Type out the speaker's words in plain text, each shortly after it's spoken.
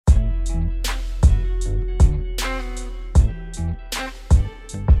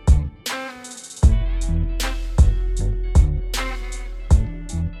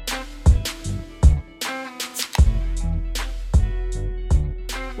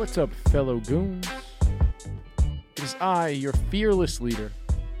What's up, fellow goons? It is I, your fearless leader,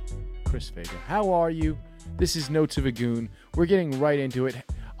 Chris Vega. How are you? This is Notes of a Goon. We're getting right into it.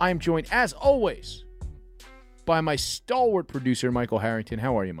 I am joined, as always, by my stalwart producer, Michael Harrington.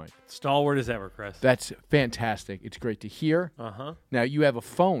 How are you, Mike? Stalwart as ever, Chris. That's fantastic. It's great to hear. Uh-huh. Now, you have a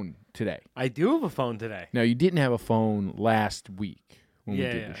phone today. I do have a phone today. Now, you didn't have a phone last week when we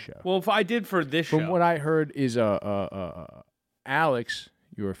did the show. Well, if I did for this show. From what I heard is Alex,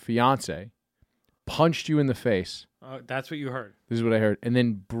 your fiance, punched you in the face. That's what you heard. This is what I heard, and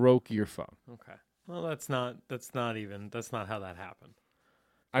then broke your phone. Okay. Well, that's not how that happened.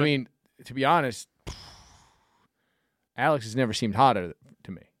 I mean, to be honest, Alex has never seemed hotter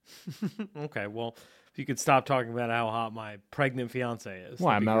to me. Okay, well, if you could stop talking about how hot my pregnant fiance is.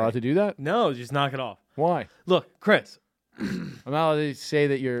 Why? I'm not allowed to do that? No, just knock it off. Why? Look, Chris. I'm not allowed to say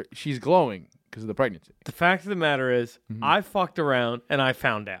that she's glowing because of the pregnancy. The fact of the matter is, I fucked around and I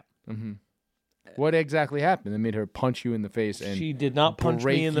found out. Mm-hmm. What exactly happened that made her punch you in the face? And she did not punch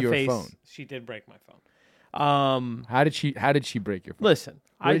me in the face. Phone? She did break my phone. How did she break your phone? Listen,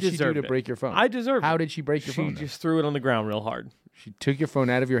 what did she do to break your phone? I deserve it. How did she break your phone? She just threw it on the ground real hard. She took your phone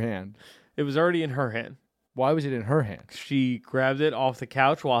out of your hand. It was already in her hand. Why was it in her hand? She grabbed it off the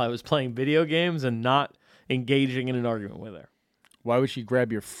couch while I was playing video games and not engaging in an argument with her. Why would she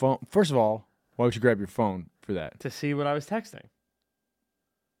grab your phone? First of all, why would you grab your phone for that? To see what I was texting.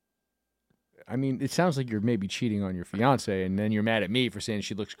 I mean, it sounds like you're maybe cheating on your fiance, and then you're mad at me for saying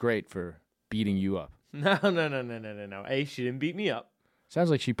she looks great for beating you up. No. A, she didn't beat me up.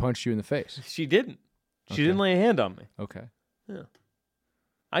 Sounds like she punched you in the face. She didn't. She didn't lay a hand on me. Okay. Yeah.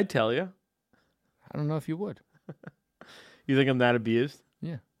 I'd tell you. I don't know if you would. You think I'm that abused?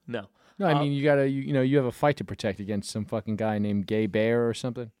 Yeah. No. No, I mean, you have a fight to protect against some fucking guy named Gay Bear or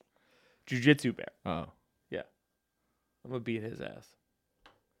something. Jiu-Jitsu Bear. Oh. Yeah. I'm going to beat his ass.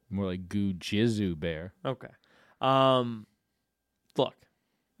 More like Goo Jizu Bear. Okay. Look,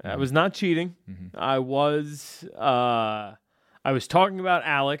 I was not cheating. Mm-hmm. I was talking about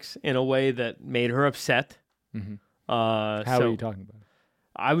Alex in a way that made her upset. Mm-hmm. How are you talking about it?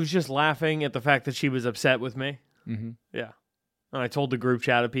 I was just laughing at the fact that she was upset with me. Mm-hmm. Yeah. And I told the group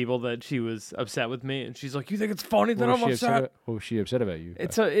chat of people that she was upset with me, and she's like, "You think it's funny that I'm upset?" What was she upset about you?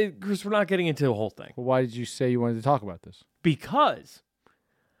 Because we're not getting into the whole thing. Well, why did you say you wanted to talk about this? Because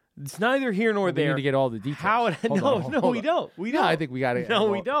it's neither here nor there. We need to get all the details. We don't. No, I think we got to. No,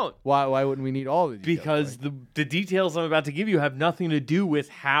 we don't. Why wouldn't we need all the details? Because the details I'm about to give you have nothing to do with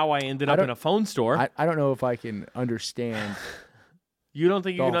how I ended up in a phone store. I don't know if I can understand. You don't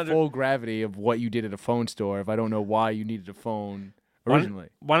think you can full gravity of what you did at a phone store if I don't know why you needed a phone originally?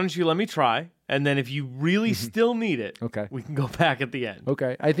 Why don't you let me try, and then if you really still need it, okay, we can go back at the end.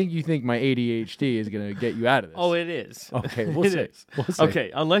 Okay. I think you think my ADHD is going to get you out of this. Oh, it is. Okay, we'll see. We'll see. Okay,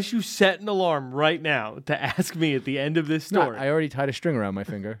 unless you set an alarm right now to ask me at the end of this story. No, I already tied a string around my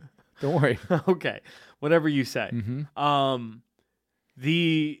finger. Don't worry. Okay, whatever you say. Mm-hmm.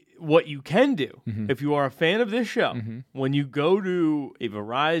 What you can do, mm-hmm. if you are a fan of this show, mm-hmm. when you go to a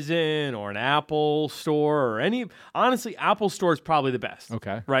Verizon or an Apple store or honestly, Apple store is probably the best.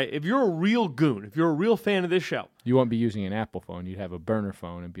 Okay. Right? If you're a real goon, if you're a real fan of this show. You won't be using an Apple phone. You'd have a burner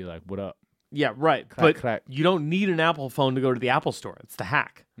phone and be like, what up? Yeah, right. But you don't need an Apple phone to go to the Apple store. It's the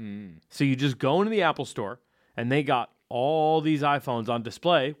hack. So you just go into the Apple store, and they got all these iPhones on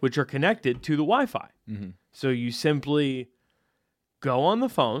display, which are connected to the Wi-Fi. Mm-hmm. So you simply go on the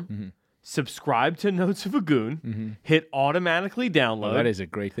phone, mm-hmm. subscribe to Notes of a Goon, mm-hmm. hit automatically download. Oh, that is a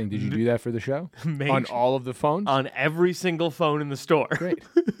great thing. Did you do that for the show? On all of the phones? On every single phone in the store. Great.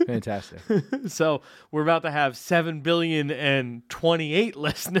 Fantastic. So we're about to have 7,028,000,000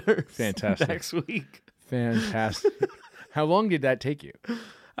 listeners Fantastic. next week. Fantastic. How long did that take you?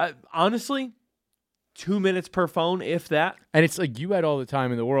 Honestly, 2 minutes per phone, if that. And it's like you had all the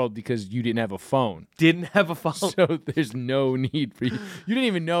time in the world because you didn't have a phone. Didn't have a phone. So there's no need for you. You didn't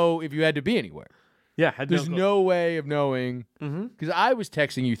even know if you had to be anywhere. Yeah. There's no way of knowing. Mm-hmm. Because I was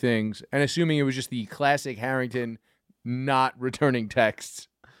texting you things and assuming it was just the classic Harrington not returning texts.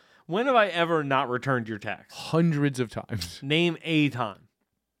 When have I ever not returned your text? Hundreds of times. Name a time.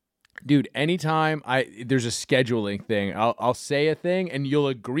 Dude, anytime there's a scheduling thing, I'll say a thing and you'll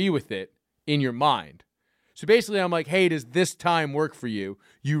agree with it in your mind. So basically I'm like, hey, does this time work for you?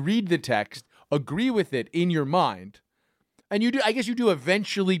 You read the text, agree with it in your mind, and I guess you do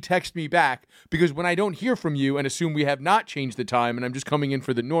eventually text me back, because when I don't hear from you and assume we have not changed the time and I'm just coming in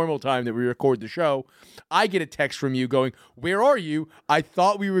for the normal time that we record the show, I get a text from you going, where are you? I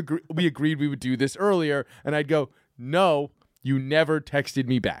thought we agreed we would do this earlier. And I'd go, no, you never texted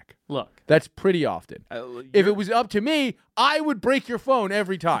me back. Look. That's pretty often. If it was up to me, I would break your phone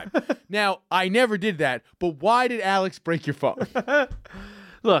every time. Now, I never did that, but why did Alex break your phone?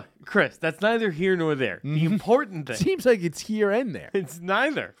 Look, Chris, that's neither here nor there. The important thing. Seems like it's here and there. It's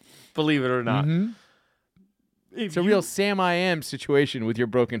neither, believe it or not. It's a real Sam I Am situation with your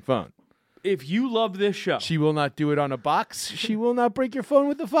broken phone. If you love this show. She will not do it on a box. She will not break your phone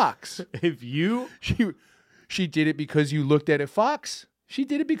with a fox. If you. She did it because you looked at a fox. She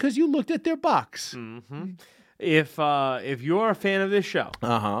did it because you looked at their box. If you're a fan of this show,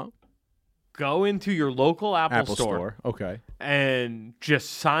 go into your local Apple store. Okay. And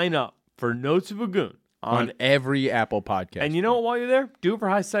just sign up for Notes of a Goon on every Apple podcast. And you know what? While you're there, do it for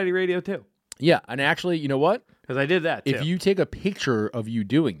High Society Radio too. Yeah, and actually, you know what? Because I did that too. If you take a picture of you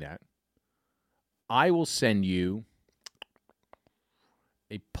doing that, I will send you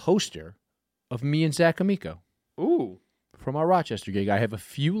a poster of me and Zach Amico. Ooh. From our Rochester gig. I have a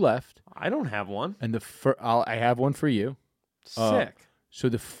few left. I don't have one. And I have one for you. Sick. So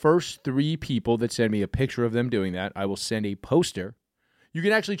the first 3 people that send me a picture of them doing that, I will send a poster. You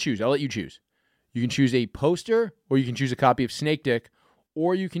can actually choose. I'll let you choose. You can choose a poster, or you can choose a copy of Snake Dick,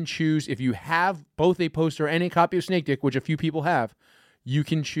 or you can choose, if you have both a poster and a copy of Snake Dick, which a few people have, you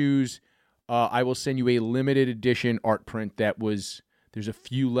can choose, I will send you a limited edition art print there's a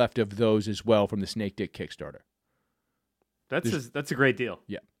few left of those as well from the Snake Dick Kickstarter. That's a great deal.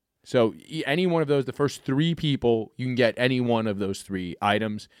 Yeah. So any one of those, the first 3 people, you can get any one of those 3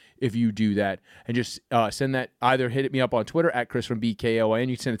 items if you do that. And just send that, either hit me up on Twitter at Chris from BKOIN.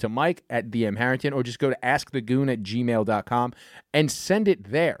 You can send it to Mike at DM Harrington, or just go to askthegoon@gmail.com and send it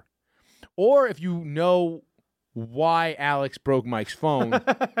there. Or if you know why Alex broke Mike's phone,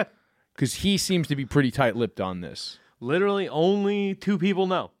 because he seems to be pretty tight-lipped on this. Literally only 2 people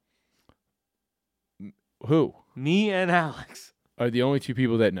know. Who? Me and Alex are the only 2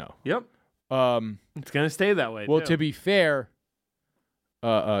 people that know. Yep. It's going to stay that way, Well, to be fair,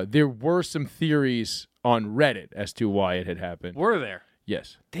 there were some theories on Reddit as to why it had happened. Were there?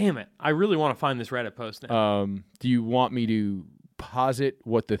 Yes. Damn it. I really want to find this Reddit post now. Do you want me to posit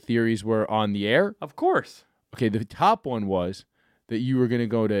what the theories were on the air? Of course. Okay, the top one was that you were going to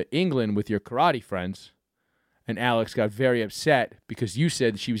go to England with your karate friends, and Alex got very upset because you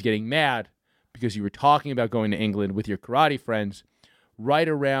said she was getting mad because you were talking about going to England with your karate friends right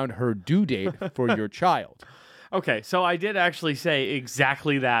around her due date for your child. Okay, so I did actually say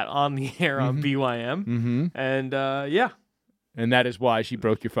exactly that on the air on BYM. And yeah. And that is why she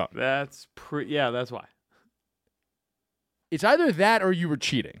broke your phone. That's why. It's either that or you were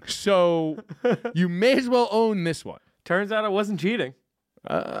cheating. So you may as well own this one. Turns out I wasn't cheating.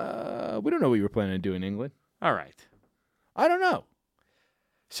 We don't know what you were planning to do in England. All right. I don't know.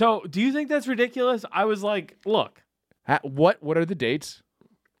 So, do you think that's ridiculous? I was like, look. What are the dates?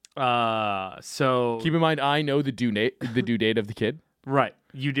 So keep in mind, I know the due date of the kid. Right.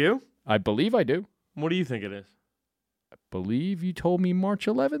 You do? I believe I do. What do you think it is? I believe you told me March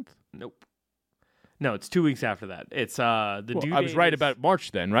 11th. Nope. No, it's 2 weeks after that. It's the due date. I was right about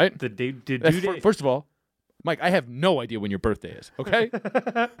March then, right? The due date. First of all, Mike, I have no idea when your birthday is, okay?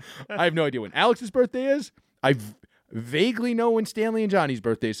 I have no idea when Alex's birthday is. I vaguely know when Stanley and Johnny's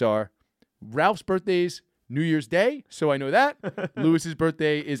birthdays are. Ralph's birthday's New Year's Day, so I know that. Lewis's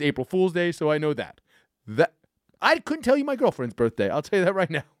birthday is April Fool's Day, so I know that. I couldn't tell you my girlfriend's birthday. I'll tell you that right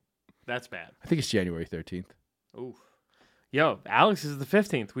now. That's bad. I think it's January 13th. Oof. Yo, Alex is the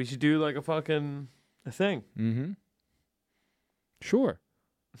 15th. We should do like a thing. Mm-hmm. Sure.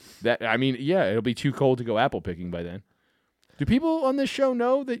 It'll be too cold to go apple picking by then. Do people on this show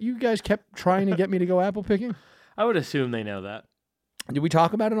know that you guys kept trying to get me to go apple picking? I would assume they know that. Did we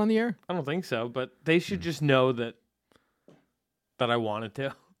talk about it on the air? I don't think so, but they should just know that I wanted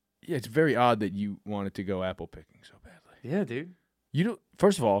to. Yeah, it's very odd that you wanted to go apple picking so badly. Yeah, dude. You don't.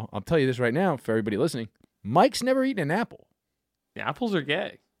 First of all, I'll tell you this right now for everybody listening. Mike's never eaten an apple. The apples are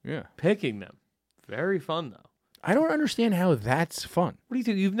gay. Yeah. Picking them. Very fun, though. I don't understand how that's fun. What do you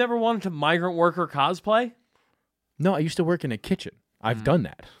think? You've never wanted to migrant worker cosplay? No, I used to work in a kitchen. I've done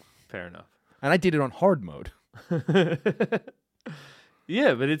that. Fair enough. And I did it on hard mode.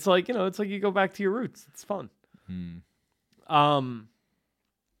 Yeah, but it's like, it's like you go back to your roots. It's fun.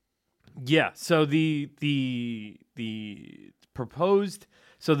 Yeah, so the proposed,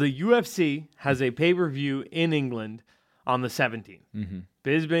 so the UFC has a pay-per-view in England on the 17th. Mm-hmm.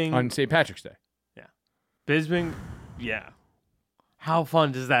 Bisbing. On St. Patrick's Day. Yeah. Bisbing, yeah. How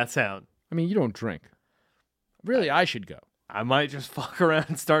fun does that sound? I mean, you don't drink. Really, I should go. I might just fuck around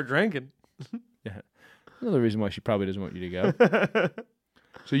and start drinking. Yeah. Another reason why she probably doesn't want you to go.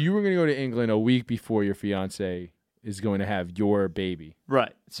 So you were going to go to England a week before your fiance is going to have your baby.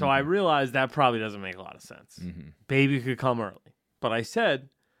 Right. So I realized that probably doesn't make a lot of sense. Baby could come early. But I said,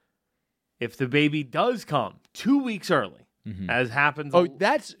 if the baby does come 2 weeks early, as happens. Oh,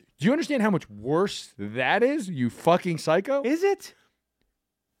 do you understand how much worse that is, you fucking psycho? Is it?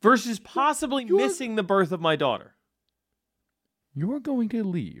 Versus possibly missing the birth of my daughter. You're going to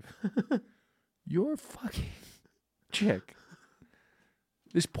leave your fucking chick,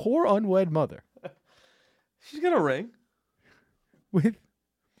 this poor unwed mother, she's got a ring, with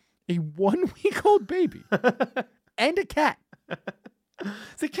a 1-week-old baby and a cat.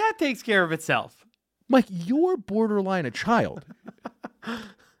 The cat takes care of itself. Mike, you're borderline a child.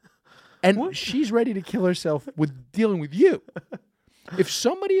 And she's ready to kill herself with dealing with you. If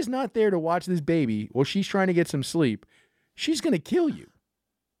somebody is not there to watch this baby while she's trying to get some sleep, she's going to kill you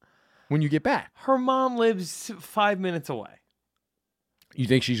when you get back. Her mom lives 5 minutes away. You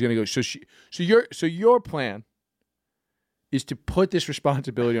think she's going to go? So your plan is to put this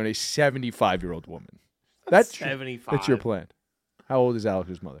responsibility on a 75-year-old woman. That's 75. That's your plan. How old is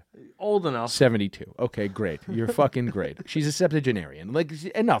Alex's mother? Old enough. 72. Okay, great. You're fucking great. She's a septuagenarian. Like,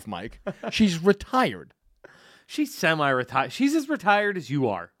 enough, Mike. She's retired. She's semi-retired. She's as retired as you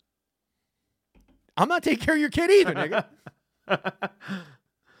are. I'm not taking care of your kid either, nigga.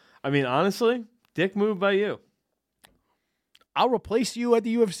 I mean, honestly, dick move by you. I'll replace you at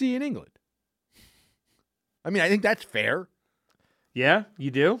the UFC in England. I mean, I think that's fair. Yeah,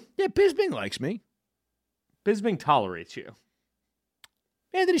 you do? Yeah, Bisping likes me. Bisping tolerates you.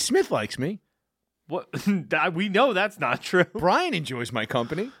 Anthony Smith likes me. What? We know that's not true. Brian enjoys my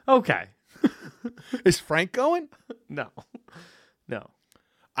company. Okay. Is Frank going? No.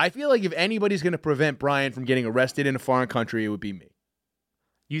 I feel like if anybody's going to prevent Brian from getting arrested in a foreign country, it would be me.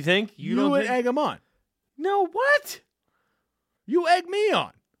 You think? You would egg him on. No, what? You egg me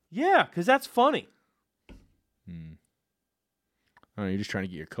on. Yeah, because that's funny. I don't know, you're just trying to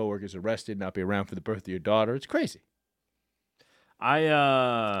get your coworkers arrested, not be around for the birth of your daughter. It's crazy.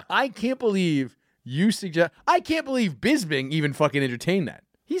 I can't believe you suggest. I can't believe Bisping even fucking entertained that.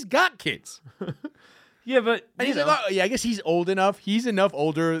 He's got kids. Yeah, but and he's like, oh, yeah, I guess he's old enough. He's enough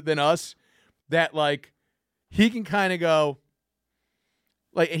older than us that like he can kind of go.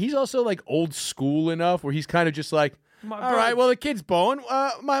 Like, and he's also like old school enough where he's kind of just like, all right, well the kid's born.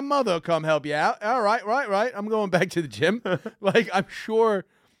 My mother will come help you out. All right, right. I'm going back to the gym. Like, I'm sure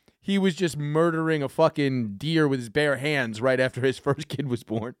he was just murdering a fucking deer with his bare hands right after his first kid was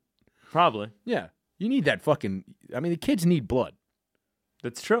born. Probably. Yeah. You need that fucking... I mean, the kids need blood.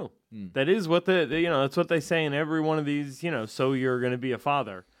 That's true. That is what that's what they say in every one of these, so you're going to be a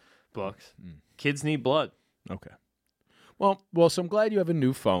father books. Kids need blood. Okay. Well, so I'm glad you have a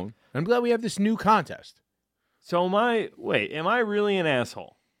new phone. I'm glad we have this new contest. So am I really an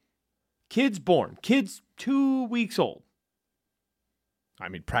asshole? Kids born. Kids 2 weeks old. I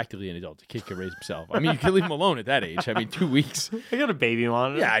mean, practically an adult. The kid can raise himself. I mean, you can leave him alone at that age. I mean, 2 weeks. I got a baby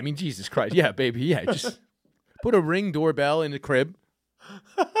monitor. Yeah, I mean, Jesus Christ. Yeah, baby. Yeah, just put a Ring doorbell in the crib.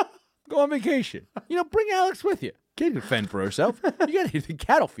 Go on vacation. Bring Alex with you. Kid can fend for herself. You got to hit the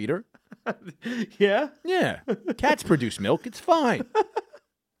cattle feeder. Yeah? Yeah. Cats produce milk. It's fine.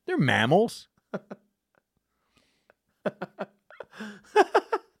 They're mammals.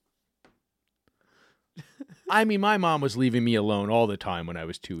 I mean, my mom was leaving me alone all the time when I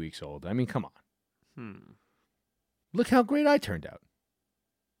was 2 weeks old. I mean, come on. Look how great I turned out.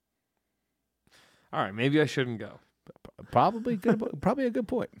 All right, maybe I shouldn't go. Probably good. Probably a good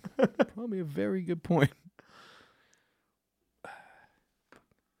point. Probably a very good point.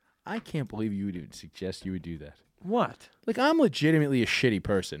 I can't believe you would even suggest you would do that. What? Like, I'm legitimately a shitty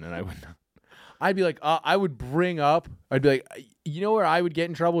person, and I'd be like, I would bring up, I'd be like, where I would get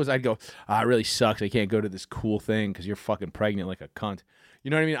in trouble is I'd go, it really sucks. I can't go to this cool thing because you're fucking pregnant like a cunt.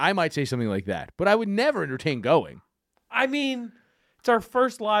 You know what I mean? I might say something like that, but I would never entertain going. I mean, it's our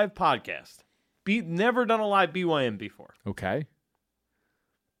first live podcast. Never done a live BYM before. Okay.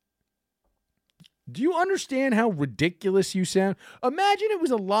 Do you understand how ridiculous you sound? Imagine it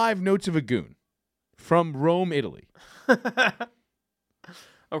was a live Notes of a Goon from Rome, Italy.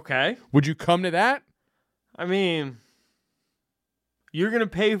 Okay. Would you come to that? I mean, you're going to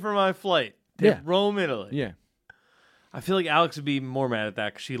pay for my flight to Rome, Italy. Yeah. I feel like Alex would be more mad at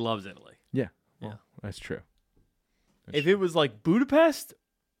that because she loves Italy. Yeah. Well, that's true. If it was like Budapest,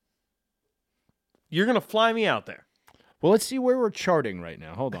 you're going to fly me out there. Well, let's see where we're charting right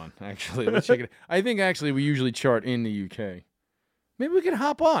now. Hold on. Actually, let's check it. I think actually we usually chart in the UK. Maybe we can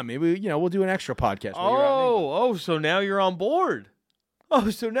hop on. Maybe, we'll do an extra podcast. So now you're on board. Now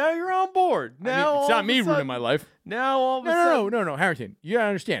it's not me ruining my life. Now all of a sudden. No, Harrington. You gotta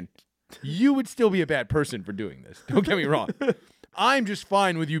understand. You would still be a bad person for doing this. Don't get me wrong. I'm just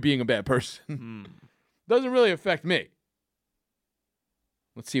fine with you being a bad person. Doesn't really affect me.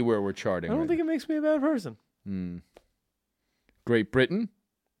 Let's see where we're charting. I don't think it makes me a bad person. Great Britain,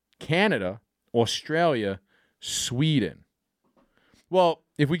 Canada, Australia, Sweden. Well,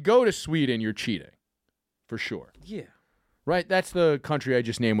 if we go to Sweden, you're cheating. For sure. Yeah. Right? That's the country I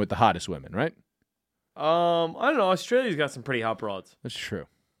just named with the hottest women, right? I don't know. Australia's got some pretty hot broads. That's true.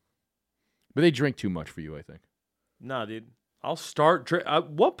 But they drink too much for you, I think. Nah, dude. I'll start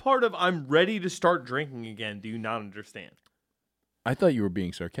what part of I'm ready to start drinking again do you not understand? I thought you were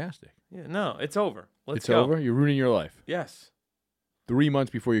being sarcastic. Yeah, no, it's over. Let's go. It's over? You're ruining your life. Yes. 3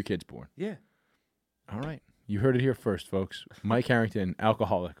 months before your kid's born. Yeah. All right. You heard it here first, folks. Mike Harrington,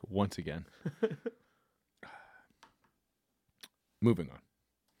 alcoholic, once again. Moving on.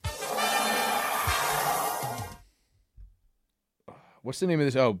 What's the name of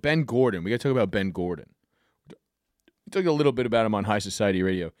this? Oh, Ben Gordon. We got to talk about Ben Gordon. We talked a little bit about him on High Society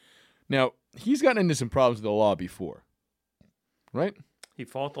Radio. Now, he's gotten into some problems with the law before, right? He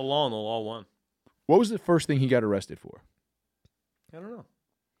fought the law and the law won. What was the first thing he got arrested for? I don't know.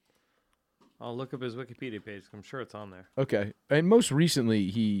 I'll look up his Wikipedia page. I'm sure it's on there. Okay. And most recently,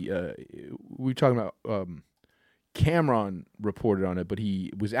 we were talking about Cameron reported on it, but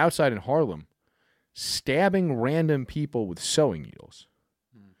he was outside in Harlem stabbing random people with sewing needles.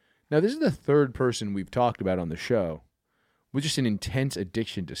 Now, this is the third person we've talked about on the show with just an intense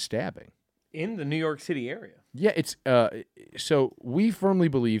addiction to stabbing. In the New York City area. Yeah, it's so we firmly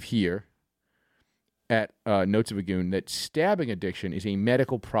believe here at Notes of a Goon that stabbing addiction is a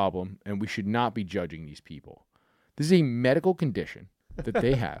medical problem and we should not be judging these people. This is a medical condition that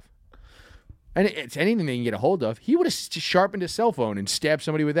they have. And it's anything they can get a hold of. He would have sharpened his cell phone and stabbed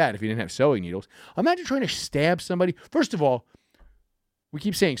somebody with that if he didn't have sewing needles. Imagine trying to stab somebody. First of all, we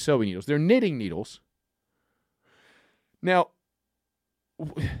keep saying sewing needles. They're knitting needles. Now,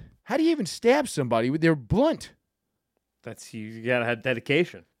 how do you even stab somebody? They're blunt. You gotta have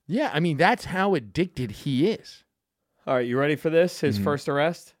dedication. Yeah, I mean, that's how addicted he is. All right, you ready for this? His first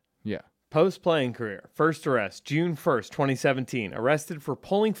arrest? Yeah. Post-playing career. First arrest, June 1st, 2017. Arrested for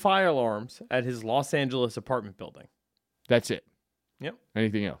pulling fire alarms at his Los Angeles apartment building. That's it. Yep.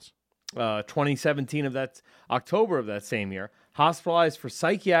 Anything else? 2017 of that, October of that same year. Hospitalized for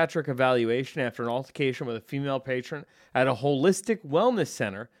psychiatric evaluation after an altercation with a female patron at a holistic wellness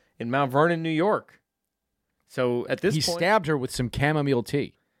center in Mount Vernon, New York. So at this point... He stabbed her with some chamomile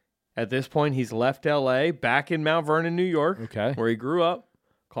tea. At this point, he's left L.A., back in Mount Vernon, New York, where he grew up,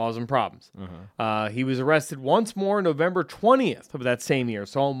 causing problems. He was arrested once more November 20th of that same year,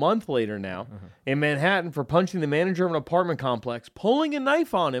 so a month later now, in Manhattan for punching the manager of an apartment complex, pulling a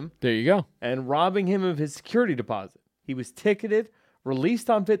knife on him. There you go. And robbing him of his security deposit. He was ticketed, released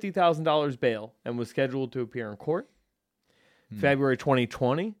on $50,000 bail, and was scheduled to appear in court. February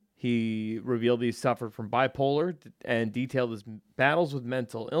 2020, he revealed he suffered from bipolar and detailed his battles with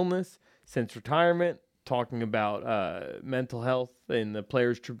mental illness since retirement, talking about mental health in the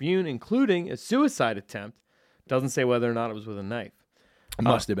Players Tribune, including a suicide attempt. Doesn't say whether or not it was with a knife.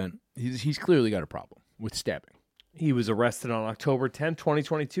 Must have been. He's clearly got a problem with stabbing. He was arrested on October 10,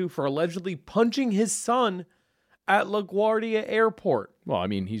 2022 for allegedly punching his son at LaGuardia Airport. Well, I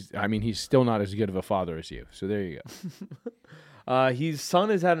mean, he's still not as good of a father as you. So there you go. His son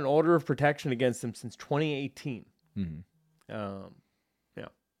has had an order of protection against him since 2018. Yeah.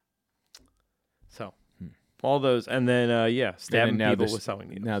 So all those, and then stabbing people with sewing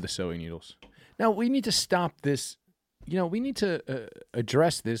needles. Now the sewing needles. Now we need to stop this. We need to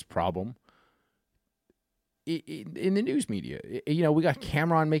address this problem in the news media. We got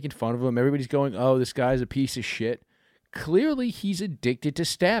Cameron making fun of him. Everybody's going, "Oh, this guy's a piece of shit." Clearly, he's addicted to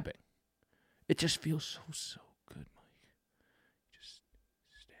stabbing. It just feels so good, Mike. Just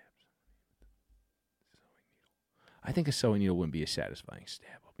stab somebody with a sewing needle. I think a sewing needle wouldn't be a satisfying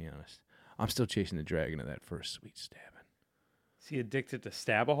stab. I'll be honest. I'm still chasing the dragon of that first sweet stabbing. Is he addicted to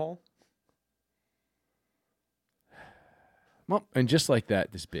stabahol? Well, and just like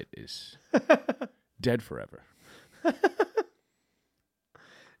that, this bit is dead forever.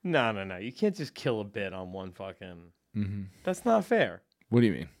 No. You can't just kill a bit on one fucking... That's not fair. What do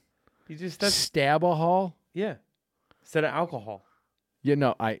you mean? Stabahol? Yeah. Instead of alcohol. Yeah,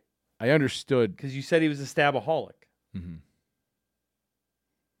 no, I understood. Because you said he was a stabaholic.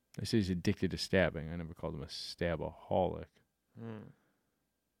 I said he's addicted to stabbing. I never called him a stabaholic. All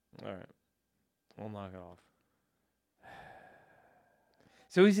right. I'll knock it off.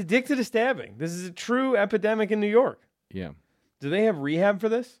 So he's addicted to stabbing. This is a true epidemic in New York. Yeah. Do they have rehab for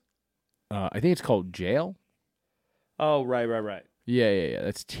this? I think it's called jail. Oh, right. Yeah.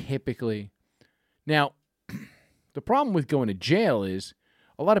 That's typically. Now, the problem with going to jail is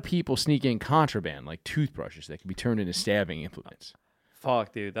a lot of people sneak in contraband, like toothbrushes that can be turned into stabbing implements.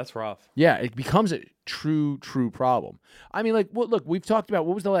 Fuck, dude, that's rough. Yeah, it becomes a true problem. I mean, like, look, we've talked about,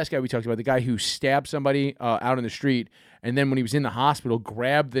 what was the last guy we talked about? The guy who stabbed somebody out on the street, and then when he was in the hospital,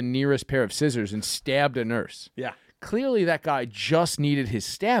 grabbed the nearest pair of scissors and stabbed a nurse. Yeah. Clearly, that guy just needed his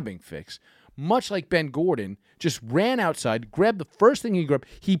stabbing fix. Much like Ben Gordon, just ran outside, grabbed the first thing he grabbed.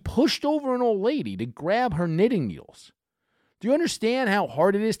 He pushed over an old lady to grab her knitting needles. Do you understand how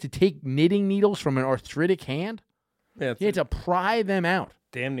hard it is to take knitting needles from an arthritic hand? Yeah, He had to pry them out.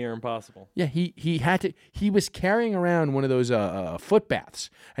 damn near impossible. Yeah, he had to. He was carrying around one of those foot baths,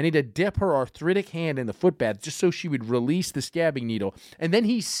 and he had to dip her arthritic hand in the foot bath just so she would release the stabbing needle, and then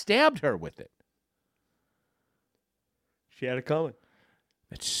he stabbed her with it. She had it coming.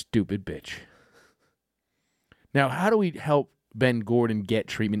 That stupid bitch. Now, how do we help Ben Gordon get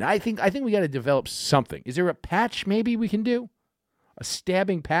treatment? I think we got to develop something. Is there a patch maybe we can do? A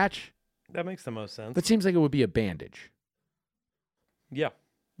stabbing patch? That makes the most sense. That seems like it would be a bandage. Yeah.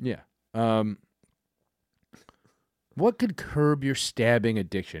 Yeah. What could curb your stabbing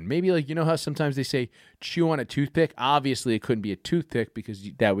addiction? Maybe, like, you know how sometimes they say chew on a toothpick? Obviously, it couldn't be a toothpick because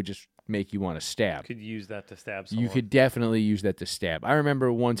that would just make you want to stab. Could use that to stab someone. You could definitely use that to stab. I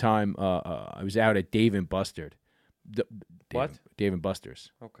remember one time I was out at Dave and Buster's. What? Dave and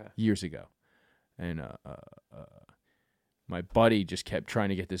Buster's. Okay. Years ago. And my buddy just kept trying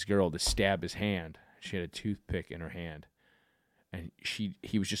to get this girl to stab his hand. She had a toothpick in her hand. And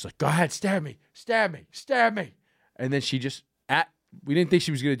he was just like, go ahead, stab me. And then she just, we didn't think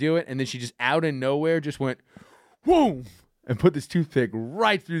she was going to do it. And then she just out of nowhere just went, whoom, and put this toothpick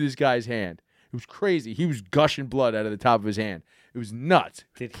right through this guy's hand. It was crazy. He was gushing blood out of the top of his hand. It was nuts.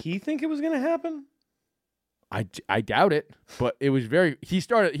 Did he think it was going to happen? I doubt it, but it was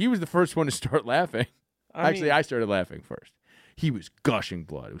he was the first one to start laughing. I started laughing first. He was gushing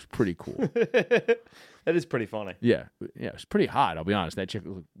blood. It was pretty cool. That is pretty funny. Yeah, it was pretty hot, I'll be honest. That chick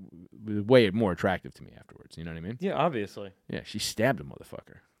was way more attractive to me afterwards. You know what I mean? Yeah, obviously. Yeah, she stabbed a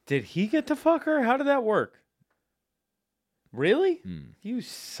motherfucker. Did he get to fuck her? How did that work? Really? You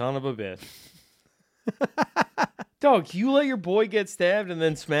son of a bitch. Dog, you let your boy get stabbed and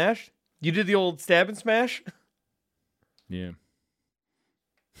then smashed? You did the old stab and smash? Yeah.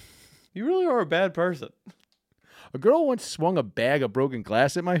 You really are a bad person. A girl once swung a bag of broken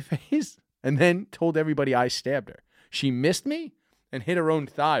glass at my face and then told everybody I stabbed her. She missed me and hit her own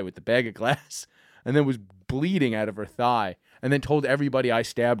thigh with the bag of glass and then was bleeding out of her thigh and then told everybody I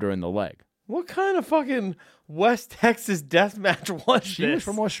stabbed her in the leg. What kind of fucking West Texas death match was She this? was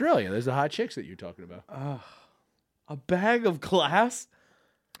from Australia. There's the hot chicks that you're talking about. A bag of glass?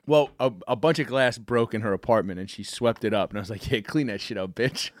 Well, a bunch of glass broke in her apartment, and she swept it up. And I was like, "Hey, clean that shit up,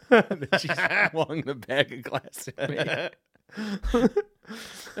 bitch." And then she swung the bag of glass at me.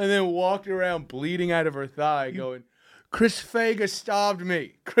 And then walked around bleeding out of her thigh, going, "Chris Fager stabbed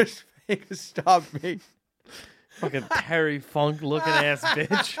me. Chris Fager stabbed me." Fucking Terry Funk looking ass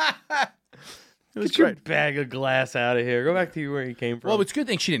bitch. was Get your great. bag of glass out of here. Go back to where you came from. Well, it's a good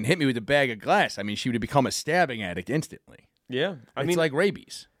thing she didn't hit me with a bag of glass. I mean, she would have become a stabbing addict instantly. yeah. I It's mean, like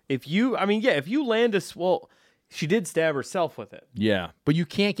rabies. if you land a she did stab herself with it. Yeah, but you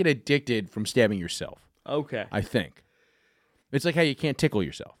can't get addicted from stabbing yourself, Okay. I think. It's like how you can't tickle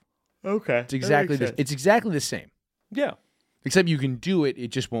yourself. Okay. It's exactly it's exactly the same. Yeah. Except you can do it, it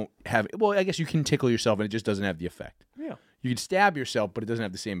just won't have it. Well, I guess you can tickle yourself and it just doesn't have the effect. Yeah. You can stab yourself, but it doesn't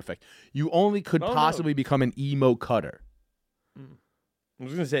have the same effect. You only could possibly become an emo cutter. I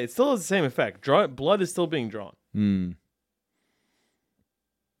was going to say, it still has the same effect. Blood is still being drawn.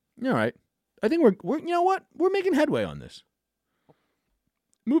 All right. I think we're you know what? We're making headway on this.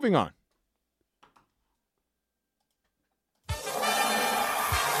 Moving on.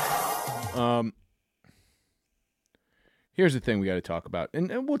 Here's the thing we got to talk about,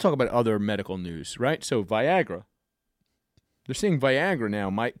 and we'll talk about other medical news, right? So Viagra, they're saying Viagra now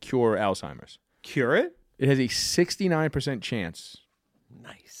might cure Alzheimer's. Cure it? It has a 69% chance.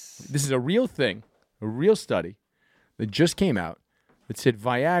 Nice. This is a real thing, a real study that just came out that said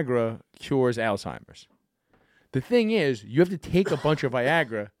Viagra cures Alzheimer's. The thing is, you have to take a bunch of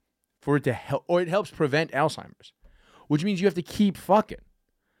Viagra for it to help, or it helps prevent Alzheimer's, which means you have to keep fucking,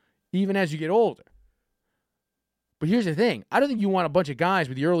 even as you get older. But here's the thing. I don't think you want a bunch of guys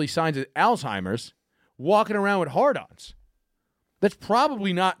with the early signs of Alzheimer's walking around with hard-ons. That's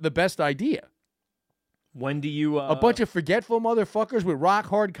probably not the best idea. When do you... A bunch of forgetful motherfuckers with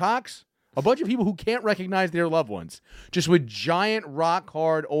rock-hard cocks? A bunch of people who can't recognize their loved ones, just with giant,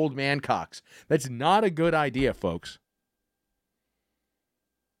 rock-hard old man cocks. That's not a good idea, folks.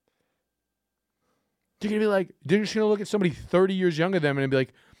 They're going to be like, they're just going to look at somebody 30 years younger than them and be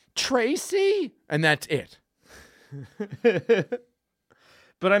like, Tracy? And that's it.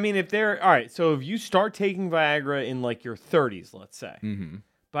 But I mean, if they're all right, so if you start taking Viagra in like your 30s, let's say,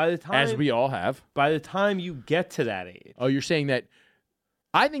 by the time As we all have. by the time you get to that age, Oh, you're saying that?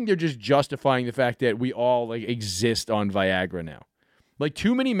 I think they're just justifying the fact that we all like exist on Viagra now. Like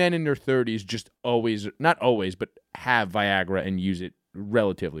too many men in their 30s just always, not always, but have Viagra and use it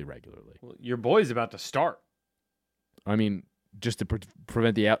relatively regularly. well, your boy's about to start. I mean, just to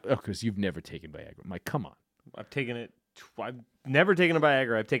prevent the because you've never taken Viagra. Mike, come on. I've taken it. I've never taken a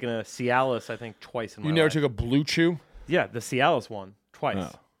Viagra. I've taken a Cialis, I think, twice in my You never life. took a Blue Chew? Yeah, the Cialis one twice.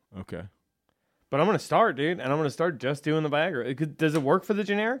 Oh, okay. But I'm gonna start, dude, and I'm gonna start just doing the Viagra. Does it work for the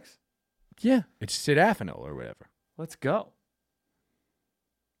generics? Yeah, it's sildenafil or whatever. Let's go.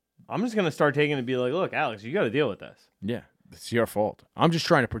 I'm just gonna start taking it and be like, look, Alex, you got to deal with this. Yeah, it's your fault. I'm just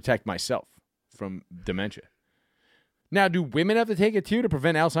trying to protect myself from dementia. Now, do women have to take it too to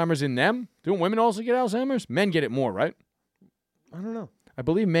prevent Alzheimer's in them? Don't women also get Alzheimer's? Men get it more, right? I don't know. I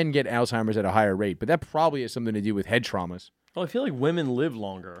believe men get Alzheimer's at a higher rate, but that probably has something to do with head traumas. Well, I feel like women live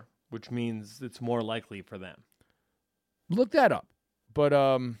longer, which means it's more likely for them. Look that up. But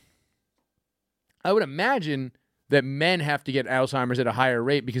I would imagine that men have to get Alzheimer's at a higher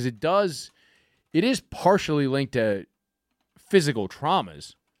rate because it is partially linked to physical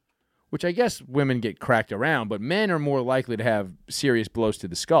traumas, which I guess women get cracked around, but men are more likely to have serious blows to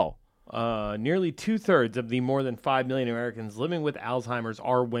the skull. Nearly 2/3 of the more than 5 million Americans living with Alzheimer's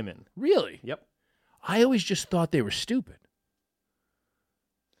are women. Really? Yep. I always just thought they were stupid.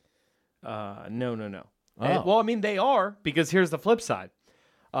 No. Oh. Well, I mean, they are, because here's the flip side.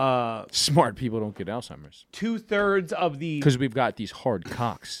 Smart people don't get Alzheimer's. 2/3 of the Because we've got these hard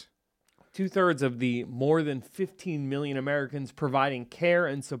cocks. 2/3 of the more than 15 million Americans providing care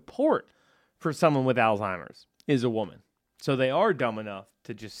and support for someone with Alzheimer's is a woman. So they are dumb enough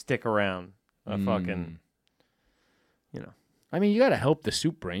to just stick around a fucking, I mean, you got to help the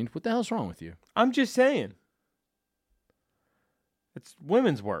soup brain. What the hell's wrong with you? I'm just saying. It's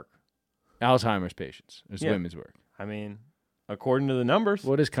women's work. Alzheimer's patients. It's Yeah. women's work. I mean, according to the numbers.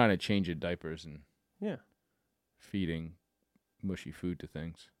 What is kind of changing diapers and Yeah. feeding mushy food to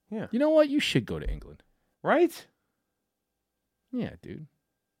things? Yeah. You know what? You should go to England. Right? Yeah, dude.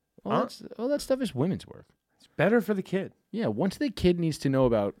 All that stuff is women's work. It's better for the kid. Yeah, once the kid needs to know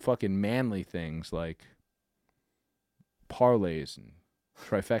about fucking manly things like parlays and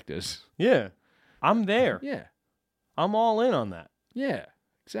trifectas. Yeah. I'm there. Yeah. I'm all in on that. Yeah,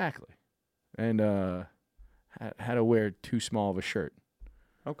 exactly. And how to wear too small of a shirt.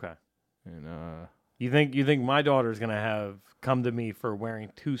 Okay. And You think my daughter's going to have come to me for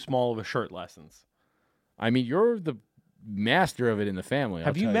wearing too small of a shirt lessons? I mean, you're the master of it in the family.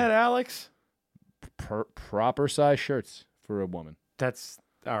 Have you met Alex? Proper size shirts for a woman. That's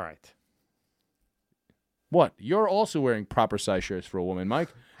all right. What? You're also wearing proper size shirts for a woman, Mike.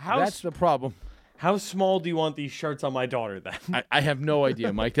 That's the problem. How small do you want these shirts on my daughter then? I have no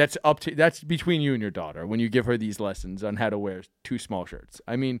idea, Mike. That's between you and your daughter when you give her these lessons on how to wear too small shirts.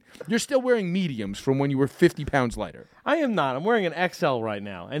 I mean, you're still wearing mediums from when you were 50 pounds lighter. I am not. I'm wearing an XL right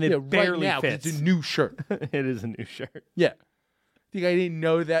now, and it barely right now, fits. It's a new shirt. It is a new shirt. Yeah. Think I didn't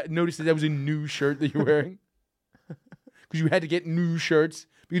notice that was a new shirt that you're wearing? Because you had to get new shirts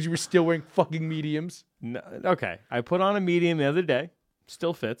because you were still wearing fucking mediums. No, okay. I put on a medium the other day.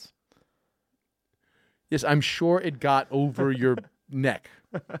 Still fits. Yes, I'm sure it got over your neck.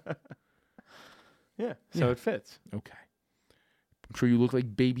 Yeah, so it fits. Okay. I'm sure you look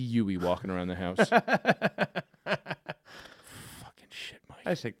like baby Yui walking around the house. Fucking shit, Mike.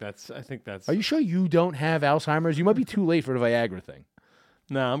 I think that's. Are you sure you don't have Alzheimer's? You might be too late for the Viagra thing.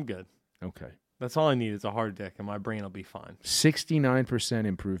 No, I'm good. Okay. That's all I need is a hard dick, and my brain will be fine. 69%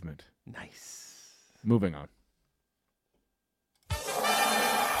 improvement. Nice. Moving on.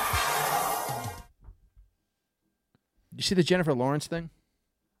 You see the Jennifer Lawrence thing?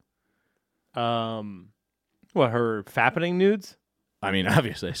 What, her fappening nudes? I mean,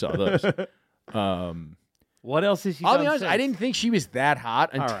 obviously I saw those. What else is she? I'll be honest, I didn't think she was that hot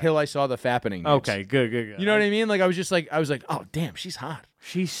until I saw the fappening nudes. Okay, good. You know what I mean? Like I was like, oh damn, she's hot.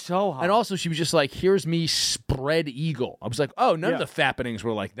 She's so hot. And also she was just like, here's me spread eagle. I was like, oh, none of the fappenings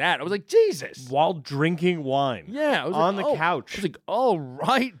were like that. I was like, Jesus. While drinking wine. Yeah. I was on like, the couch. I was like, all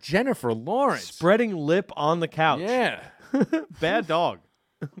right, Jennifer Lawrence. Spreading lip on the couch. Yeah. Bad dog.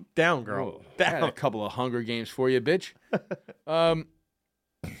 Down, girl. Oh, I had a couple of Hunger Games for you, bitch.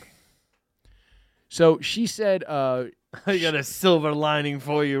 So she said, I got a silver lining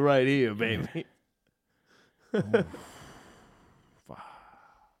for you right here, baby.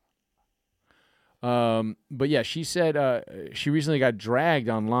 But yeah, she said she recently got dragged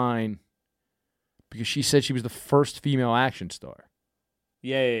online because she said she was the first female action star.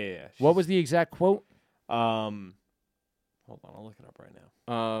 Yeah. What was the exact quote? Hold on, I'll look it up right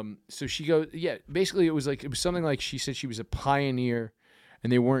now. So she goes, basically it was something like she said she was a pioneer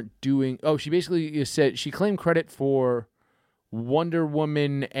and they weren't doing, she basically said she claimed credit for Wonder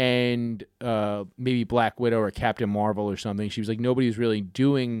Woman and maybe Black Widow or Captain Marvel or something. She was like, nobody was really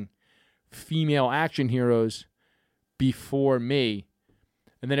doing female action heroes before me.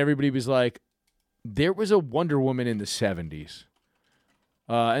 And then everybody was like, there was a Wonder Woman in the 70s.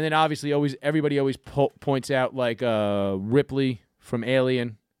 And then obviously everybody always points out like Ripley from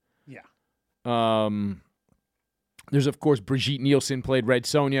Alien. Yeah. There's of course Brigitte Nielsen played Red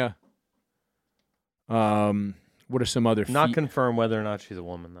Sonja. What are some other? Not confirmed whether or not she's a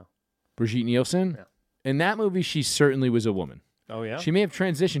woman though. Brigitte Nielsen. Yeah. In that movie, she certainly was a woman. Oh yeah. She may have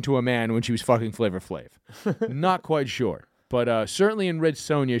transitioned to a man when she was fucking Flavor Flav. Not quite sure, but certainly in Red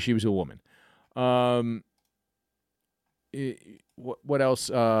Sonja, she was a woman. What else?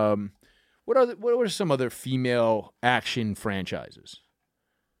 What are some other female action franchises?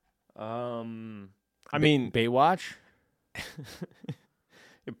 I mean, Baywatch,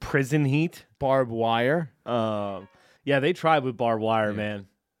 Prison Heat, Barbed Wire. Yeah, they tried with barbed wire, man.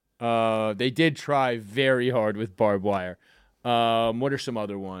 They did try very hard with Barbed Wire. What are some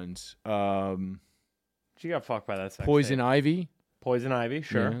other ones? She got fucked by that sex Poison tape. Ivy. Poison Ivy,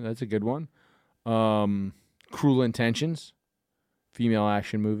 sure. Yeah, that's a good one. Cruel Intentions, female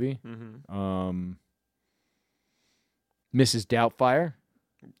action movie. Mm-hmm. Mrs. Doubtfire.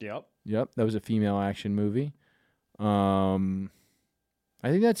 Yep. That was a female action movie. I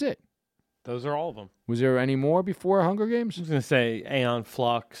think that's it. Those are all of them. Was there any more before Hunger Games? I was going to say Aeon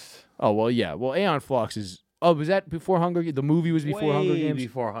Flux. Oh, well, yeah. Well, Aeon Flux is... Oh, was that before Hunger Games? The movie was before Hunger Games?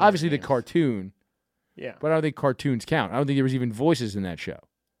 Before Hunger Obviously, Games. the cartoon. Yeah. But I don't think cartoons count. I don't think there was even voices in that show.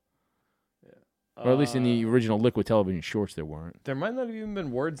 Yeah. Or at least in the original Liquid Television shorts, there weren't. There might not have even been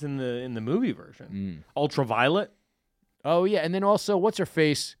words in the movie version. Ultraviolet. Oh, yeah. And then also, what's her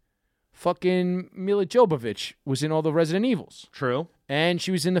face? Fucking Mila Jovovich was in all the Resident Evils. True. And she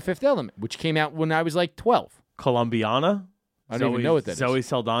was in The Fifth Element, which came out when I was like 12. Colombiana. I don't even know what that is. Zoe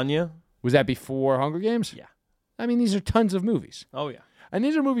Saldana. Was that before Hunger Games? Yeah. I mean, these are tons of movies. Oh, yeah. And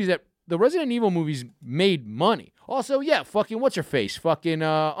these are movies that the Resident Evil movies made money. Also, yeah, fucking what's her face? Fucking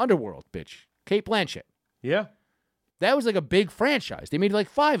Underworld, bitch. Cate Blanchett. Yeah. That was like a big franchise. They made like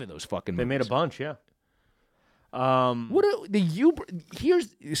 5 of those fucking movies. They made a bunch, yeah. This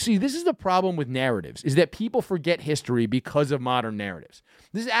is the problem with narratives, is that people forget history because of modern narratives.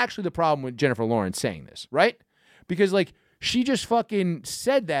 This is actually the problem with Jennifer Lawrence saying this, right? Because like she just fucking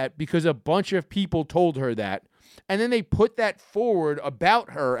said that because a bunch of people told her that, and then they put that forward about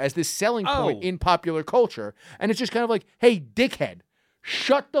her as this selling point in popular culture, and it's just kind of like, hey, dickhead,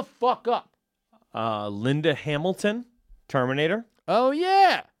 shut the fuck up. Linda Hamilton, Terminator. Oh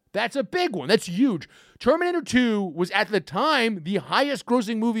yeah. That's a big one. That's huge. Terminator 2 was at the time the highest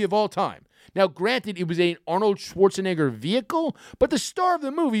grossing movie of all time. Now, granted, it was an Arnold Schwarzenegger vehicle, but the star of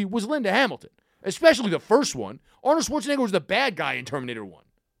the movie was Linda Hamilton, especially the first one. Arnold Schwarzenegger was the bad guy in Terminator 1.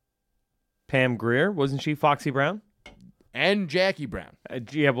 Pam Grier, wasn't she Foxy Brown? And Jackie Brown.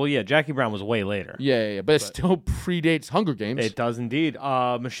 Jackie Brown was way later. Yeah, but it still predates Hunger Games. It does indeed.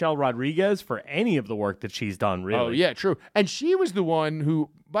 Michelle Rodriguez for any of the work that she's done, really. Oh, yeah, true. And she was the one who,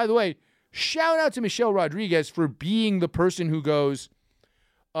 by the way, shout out to Michelle Rodriguez for being the person who goes,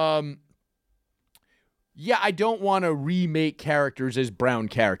 I don't want to remake characters as brown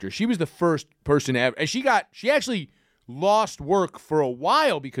characters. She was the first person ever. And she actually lost work for a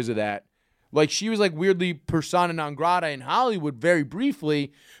while because of that. Like, she was, like, weirdly persona non grata in Hollywood very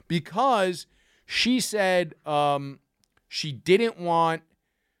briefly because she said she didn't want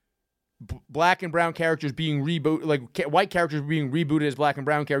black and brown characters being rebooted, like, white characters being rebooted as black and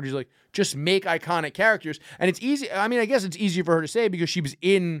brown characters. Like, just make iconic characters. And it's easy. I mean, I guess it's easier for her to say because she was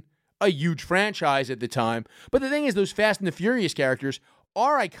in a huge franchise at the time. But the thing is, those Fast and the Furious characters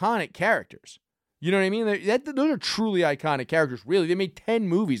are iconic characters. You know what I mean? Those are truly iconic characters, really. They made 10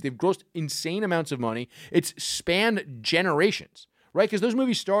 movies. They've grossed insane amounts of money. It's spanned generations, right? Because those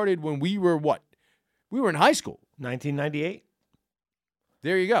movies started when we were what? We were in high school. 1998.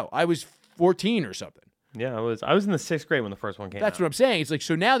 There you go. I was 14 or something. Yeah, I was in the 6th grade when the first one came out. That's what I'm saying. It's like,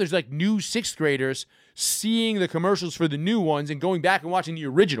 so now there's like new 6th graders seeing the commercials for the new ones and going back and watching the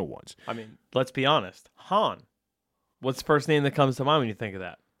original ones. I mean, let's be honest. Han. What's the first name that comes to mind when you think of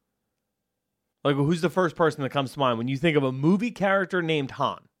that? Like, who's the first person that comes to mind when you think of a movie character named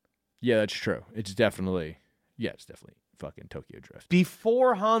Han? Yeah, that's true. It's definitely fucking Tokyo Drift.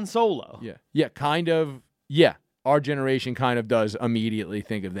 Before Han Solo. Yeah. Yeah, kind of. Yeah. Our generation kind of does immediately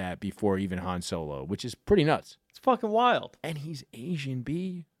think of that before even Han Solo, which is pretty nuts. It's fucking wild. And he's Asian,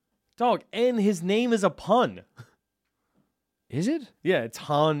 B. Dog, and his name is a pun. Is it? Yeah, it's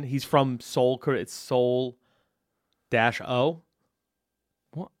Han. He's from Seoul. It's Seoul-O.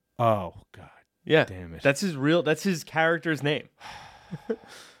 What? Oh, God. Yeah. Damn it. That's his character's name.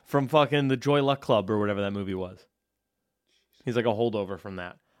 From fucking the Joy Luck Club or whatever that movie was. He's like a holdover from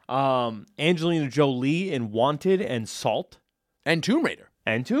that. Angelina Jolie in Wanted and Salt. And Tomb Raider.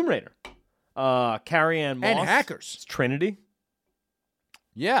 Carrie Ann Moss. And Hackers. It's Trinity.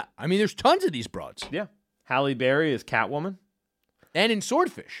 Yeah. I mean, there's tons of these broads. Yeah. Halle Berry is Catwoman. And in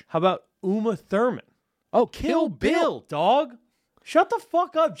Swordfish. How about Uma Thurman? Oh, Kill Bill, dog. Shut the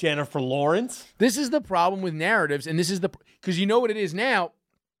fuck up, Jennifer Lawrence. This is the problem with narratives, and this is because you know what it is now.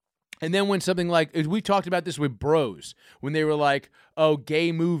 And then when something like, we talked about this with Bros, when they were like, oh,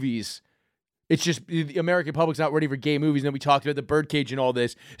 gay movies, it's just the American public's not ready for gay movies. And then we talked about the Birdcage and all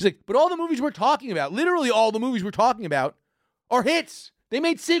this. It's like, but all the movies we're talking about, literally all the movies we're talking about, are hits. They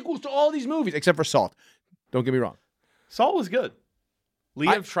made sequels to all these movies, except for Salt. Don't get me wrong. Salt was good.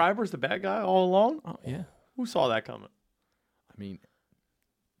 Liev Schreiber's the bad guy all along? Oh, yeah. Who saw that coming? I mean,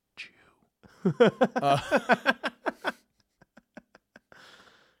 Jew.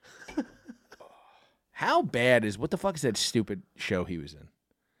 How bad is, what the fuck is that stupid show he was in?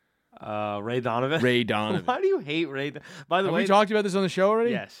 Ray Donovan. Ray Donovan. Why do you hate Ray? By the Have way, we talked about this on the show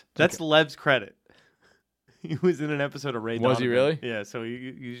already? Yes. That's Lev's credit. He was in an episode of Ray Donovan. Was he really? Yeah, so you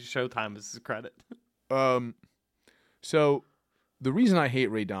use Showtime as his credit. So the reason I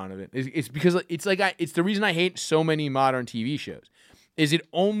hate Ray Donovan is because it's the reason I hate so many modern TV shows is it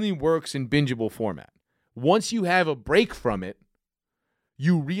only works in bingeable format. Once you have a break from it,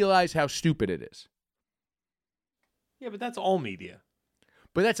 you realize how stupid it is. Yeah, but that's all media.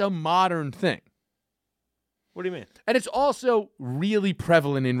 But that's a modern thing. What do you mean? And it's also really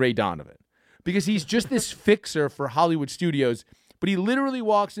prevalent in Ray Donovan because he's just this fixer for Hollywood studios, but he literally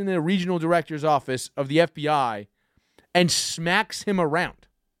walks in the regional director's office of the FBI and smacks him around.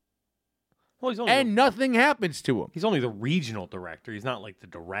 Well, and nothing happens to him. He's only the regional director. He's not like the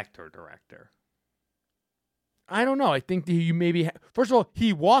director. I don't know. I think that you maybe... First of all,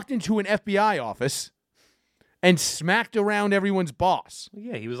 he walked into an FBI office and smacked around everyone's boss.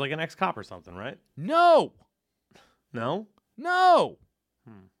 Yeah, he was like an ex-cop or something, right? No. No? No.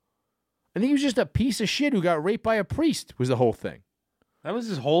 I think he was just a piece of shit who got raped by a priest was the whole thing. That was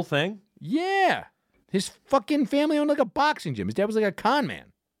his whole thing? Yeah. His fucking family owned like a boxing gym. His dad was like a con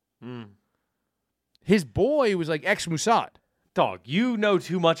man. His boy was like ex-Mossad. Dog, you know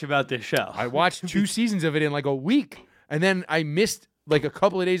too much about this show. I watched 2 seasons of it in like a week, and then I missed like a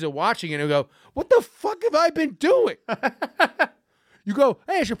couple of days of watching it and go, what the fuck have I been doing? You go,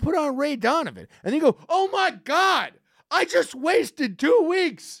 hey, I should put on Ray Donovan. And then you go, oh my God, I just wasted 2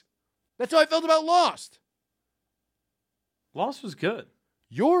 weeks. That's how I felt about Lost. Lost was good.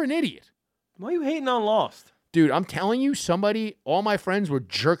 You're an idiot. Why are you hating on Lost? Dude, I'm telling you, all my friends were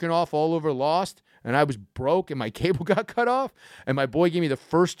jerking off all over Lost, and I was broke, and my cable got cut off, and my boy gave me the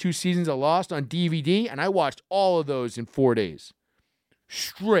first 2 seasons of Lost on DVD, and I watched all of those in 4 days.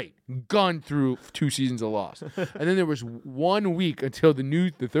 Straight, gunned through 2 seasons of Lost. And then there was 1 week until the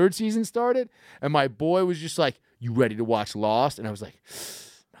 3rd season started, and my boy was just like, you ready to watch Lost? And I was like,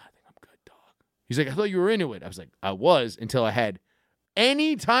 nah, I think I'm good, dog. He's like, I thought you were into it. I was like, I was, until I had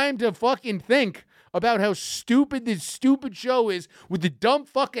any time to fucking think about how stupid this stupid show is with the dumb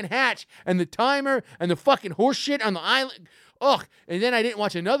fucking hatch and the timer and the fucking horse shit on the island. Ugh. And then I didn't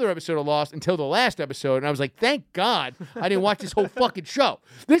watch another episode of Lost until the last episode. And I was like, thank God I didn't watch this whole fucking show.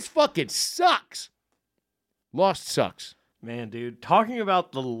 This fucking sucks. Lost sucks. Man, dude, talking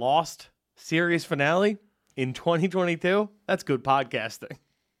about the Lost series finale in 2022, that's good podcasting.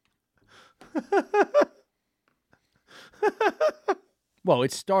 Well,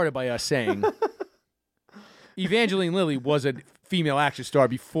 it started by us saying Evangeline Lilly was a female action star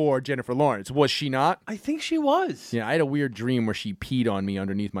before Jennifer Lawrence. Was she not? I think she was. Yeah, I had a weird dream where she peed on me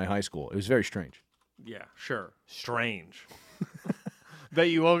underneath my high school. It was very strange. Yeah, sure. Strange. Bet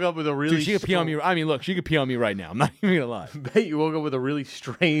you woke up with a really... Dude, she could pee on me. I mean, look, she could pee on me right now. I'm not even going to lie. Bet you woke up with a really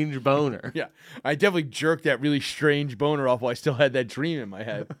strange boner. Yeah, I definitely jerked that really strange boner off while I still had that dream in my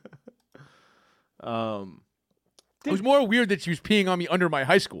head. It was more weird that she was peeing on me under my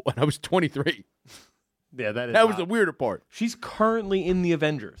high school when I was 23. Yeah, that was the weirder part. She's currently in the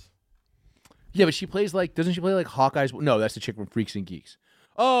Avengers. Yeah, but she plays like, doesn't she play like Hawkeye's? No, that's the chick from Freaks and Geeks.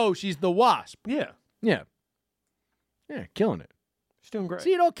 Oh, she's the Wasp. Yeah. Yeah. Yeah, killing it. She's doing great.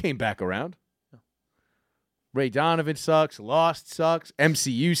 See, it all came back around. Ray Donovan sucks. Lost sucks.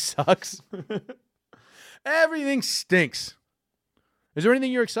 MCU sucks. Everything stinks. Is there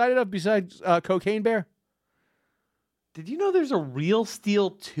anything you're excited of besides Cocaine Bear? Did you know there's a Real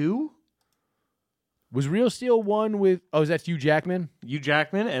Steel 2? Was Real Steel 1 with... Oh, is that Hugh Jackman? Hugh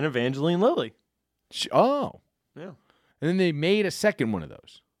Jackman and Evangeline Lilly. Oh. Yeah. And then they made a second one of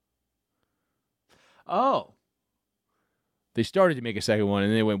those. Oh. They started to make a second one,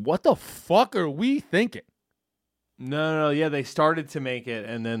 and they went, what the fuck are we thinking? No. Yeah, they started to make it,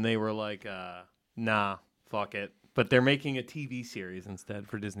 and then they were like, nah, fuck it. But they're making a TV series instead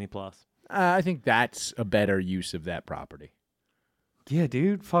for Disney+. I think that's a better use of that property. Yeah,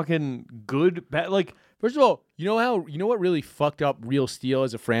 dude. Fucking good. Like, first of all, you know what really fucked up Real Steel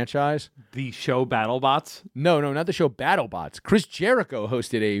as a franchise? The show BattleBots? No, not the show BattleBots. Chris Jericho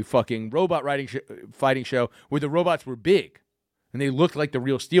hosted a fucking robot fighting show where the robots were big and they looked like the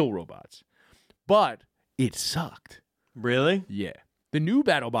Real Steel robots. But it sucked. Really? Yeah. The new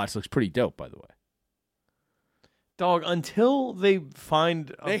BattleBots looks pretty dope, by the way. Dog, until they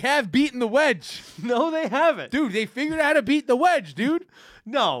find... They have beaten the wedge. No, they haven't. Dude, they figured out how to beat the wedge, dude.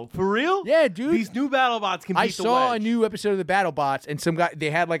 No, for real? Yeah, dude. These new BattleBots can beat the wedge. I saw a new episode of the BattleBots, and some guy,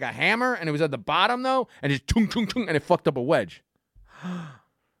 they had like a hammer, and it was at the bottom, though, and just tung, tung, tung, and it fucked up a wedge.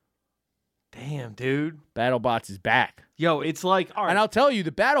 Damn, dude. BattleBots is back. Yo, it's like... All right. And I'll tell you,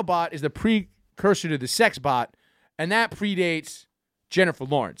 the BattleBot is the precursor to the SexBot, and that predates Jennifer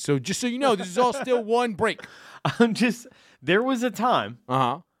Lawrence. So just so you know, this is all still one break. There was a time.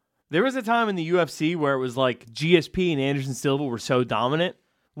 There was a time in the UFC where it was like GSP and Anderson Silva were so dominant,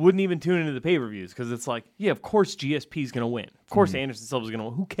 wouldn't even tune into the pay-per-views because it's like, yeah, of course GSP is going to win. Of course Anderson Silva is going to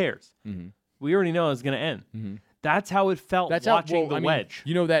win. Who cares? We already know it's going to end. That's how it felt watching the wedge.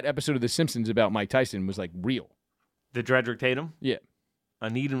 You know that episode of The Simpsons about Mike Tyson was like real. The Dredrick Tatum? Yeah. I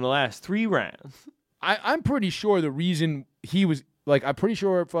need him to last 3 rounds. I'm pretty sure the reason he was... Like, I'm pretty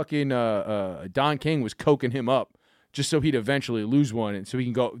sure fucking Don King was coking him up just so he'd eventually lose one, and so they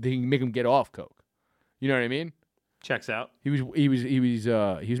can make him get off coke. You know what I mean? Checks out. He was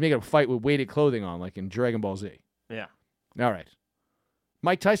making a fight with weighted clothing on, like in Dragon Ball Z. Yeah. All right.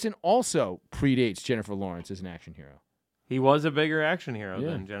 Mike Tyson also predates Jennifer Lawrence as an action hero. He was a bigger action hero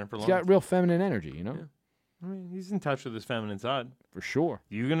than Jennifer Lawrence. He's got real feminine energy, you know? Yeah. I mean, he's in touch with his feminine side. For sure.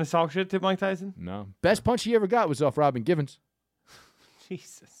 You gonna talk shit to Mike Tyson? No. Best punch he ever got was off Robin Givens.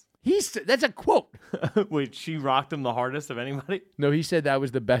 Jesus. That's a quote. Wait, she rocked him the hardest of anybody? No, he said that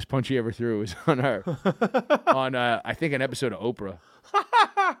was the best punch he ever threw was on her. on, I think, an episode of Oprah.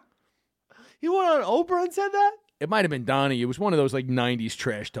 He went on Oprah and said that? It might have been Donnie. It was one of those, like, 90s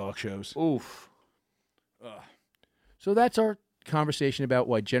trash talk shows. Oof. So that's our conversation about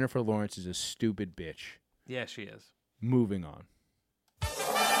why Jennifer Lawrence is a stupid bitch. Yeah, she is. Moving on.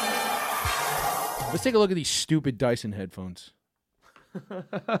 Let's take a look at these stupid Dyson headphones.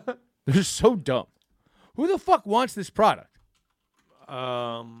 They're so dumb. Who the fuck wants this product?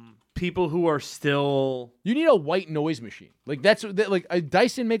 People who are still... You need a white noise machine. Like a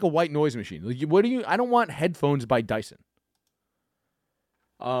Dyson make a white noise machine. Like, what do you? I don't want headphones by Dyson.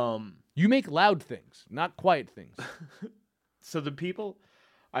 You make loud things, not quiet things. So the people,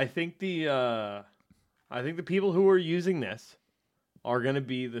 I think the people who are using this are going to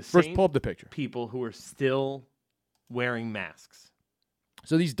be the First, same pull up the picture. People who are still wearing masks.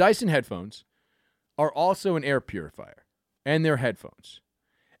 So these Dyson headphones are also an air purifier, and they're headphones.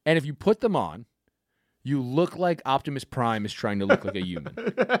 And if you put them on, you look like Optimus Prime is trying to look like a human.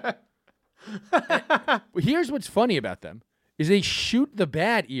 Here's what's funny about them, is they shoot the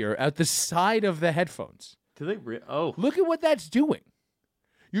bad ear out the side of the headphones. Do they Oh. Look at what that's doing.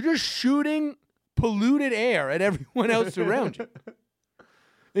 You're just shooting polluted air at everyone else around you.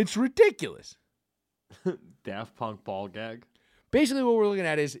 It's ridiculous. Daft Punk ball gag. Basically, what we're looking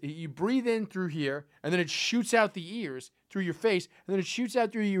at is you breathe in through here, and then it shoots out the ears through your face, and then it shoots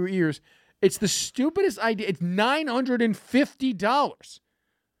out through your ears. It's the stupidest idea. It's $950.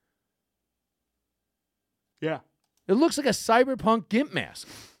 Yeah. It looks like a cyberpunk gimp mask.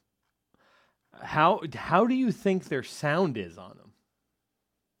 How do you think their sound is on them?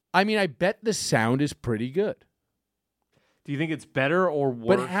 I mean, I bet the sound is pretty good. Do you think it's better or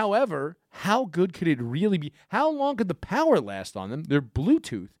worse? But however, how good could it really be? How long could the power last on them? They're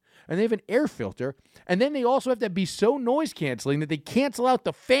Bluetooth, and they have an air filter, and then they also have to be so noise canceling that they cancel out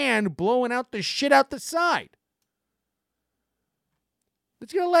the fan blowing out the shit out the side.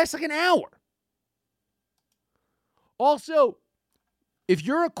 It's going to last like an hour. Also, if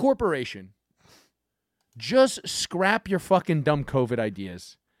you're a corporation, just scrap your fucking dumb COVID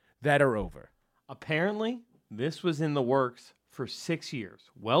ideas that are over. Apparently, this was in the works for 6 years,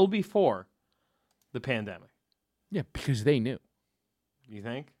 well before the pandemic. Yeah, because they knew. You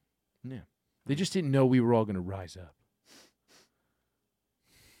think? Yeah. They just didn't know we were all going to rise up.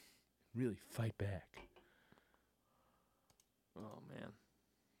 Really fight back. Oh, man.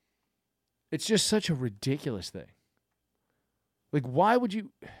 It's just such a ridiculous thing. Like, why would you...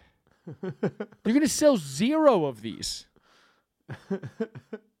 You're going to sell 0 of these.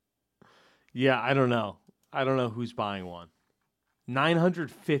 Yeah, I don't know. I don't know who's buying one.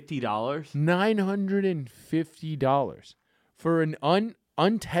 $950? $950 for an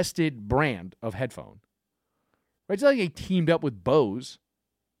untested brand of headphone. Right? It's not like they teamed up with Bose.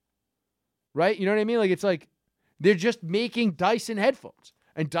 Right? You know what I mean? Like, it's like they're just making Dyson headphones.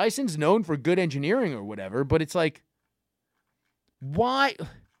 And Dyson's known for good engineering or whatever, but it's like, why?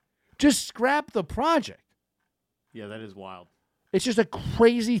 Just scrap the project. Yeah, that is wild. It's just a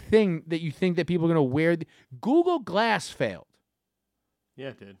crazy thing that you think that people are going to wear. Google Glass failed. Yeah,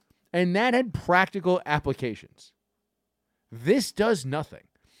 it did. And that had practical applications. This does nothing.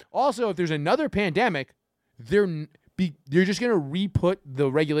 Also, if there's another pandemic, they're just going to re-put the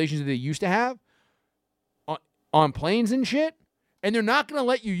regulations that they used to have on planes and shit, and they're not going to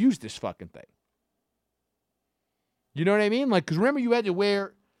let you use this fucking thing. You know what I mean? Like, because remember you had to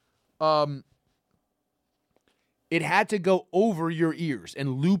wear, it had to go over your ears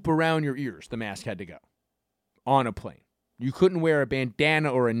and loop around your ears. The mask had to go on a plane. You couldn't wear a bandana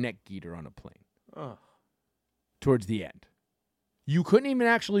or a neck gaiter on a plane. Towards the end. You couldn't even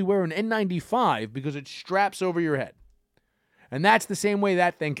actually wear an N95 because it straps over your head. And that's the same way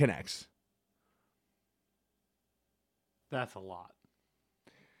that thing connects. That's a lot.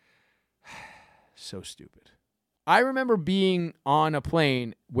 So stupid. I remember being on a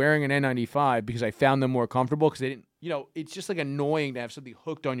plane wearing an N95 because I found them more comfortable because they didn't, it's just like annoying to have something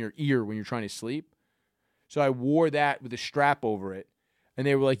hooked on your ear when you're trying to sleep. So I wore that with a strap over it. And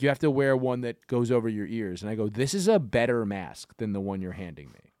they were like, you have to wear one that goes over your ears. And I go, this is a better mask than the one you're handing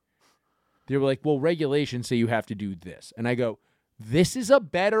me. They were like, well, regulations say you have to do this. And I go, this is a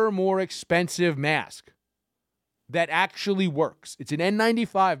better, more expensive mask that actually works. It's an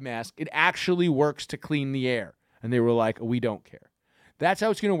N95 mask. It actually works to clean the air. And they were like, we don't care. That's how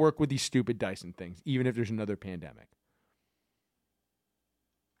it's going to work with these stupid Dyson things, even if there's another pandemic.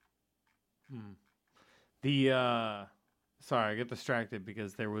 Sorry, I get distracted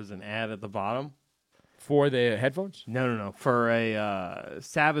because there was an ad at the bottom. For the headphones? No. For a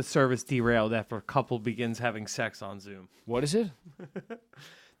Sabbath service derailed after a couple begins having sex on Zoom. What is it?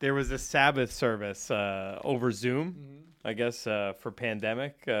 There was a Sabbath service over Zoom, I guess, for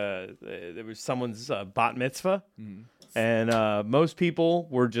pandemic. There was someone's bat mitzvah. And most people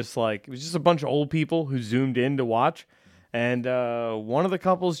were just like, it was just a bunch of old people who zoomed in to watch. And one of the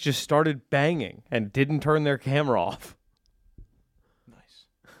couples just started banging and didn't turn their camera off. Nice.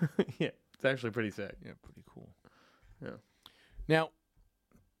 Yeah, it's actually pretty sick. Yeah, pretty cool. Yeah. Now,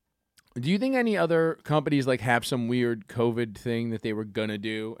 do you think any other companies like have some weird COVID thing that they were gonna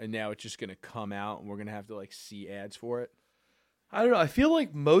do and now it's just gonna come out and we're gonna have to like see ads for it? I don't know. I feel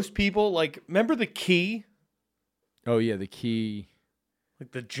like most people remember the key? Oh yeah, the key.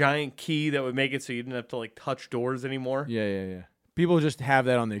 Like the giant key that would make it so you didn't have to touch doors anymore. Yeah. People just have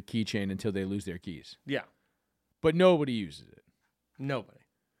that on their keychain until they lose their keys. Yeah. But nobody uses it. Nobody.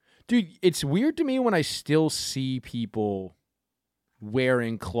 Dude, it's weird to me when I still see people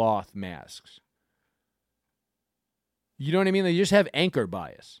wearing cloth masks. You know what I mean? They just have anchor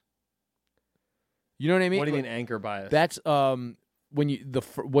bias. You know what I mean? What do you mean anchor bias? That's when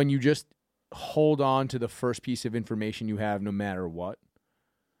you just hold on to the first piece of information you have no matter what.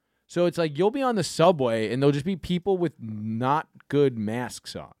 So it's like you'll be on the subway and there'll just be people with not good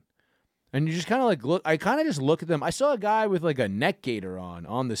masks on. And you just kind of look, I kind of just look at them. I saw a guy with a neck gaiter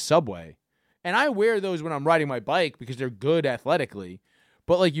on the subway. And I wear those when I'm riding my bike because they're good athletically.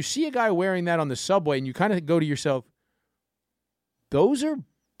 But you see a guy wearing that on the subway and you kind of go to yourself, those are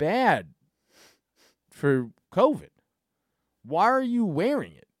bad for COVID. Why are you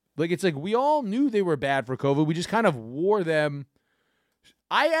wearing it? It's like we all knew they were bad for COVID. We just kind of wore them.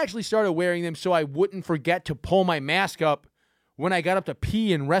 I actually started wearing them so I wouldn't forget to pull my mask up when I got up to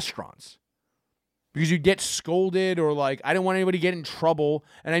pee in restaurants. Because you'd get scolded or I didn't want anybody to get in trouble.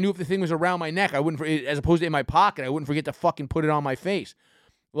 And I knew if the thing was around my neck, I wouldn't, as opposed to in my pocket, I wouldn't forget to fucking put it on my face.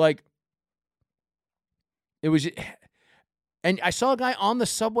 It was, and I saw a guy on the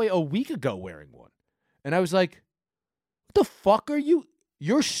subway a week ago wearing one. And I was like, what the fuck are you?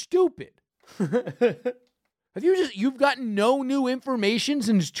 You're stupid. You've gotten no new information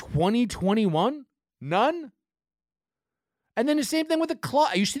since 2021? None? And then the same thing with the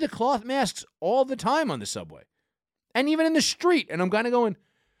cloth. You see the cloth masks all the time on the subway. And even in the street. And I'm kind of going,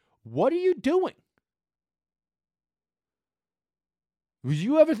 what are you doing? Would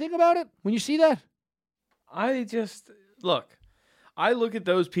you ever think about it when you see that? I look at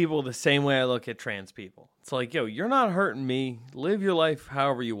those people the same way I look at trans people. It's like, yo, you're not hurting me. Live your life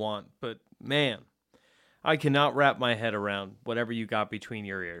however you want. But man, I cannot wrap my head around whatever you got between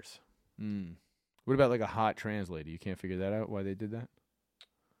your ears. What about like a hot trans lady? You can't figure that out, why they did that?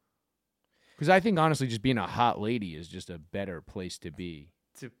 Because I think, honestly, just being a hot lady is just a better place to be.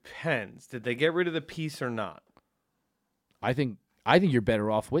 Depends. Did they get rid of the piece or not? I think you're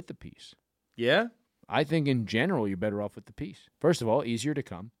better off with the piece. Yeah? I think in general you're better off with the piece. First of all, easier to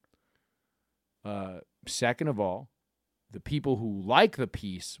come. Second of all, the people who like the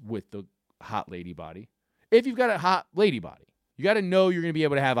piece with the hot lady body, if you've got a hot lady body, you got to know you're going to be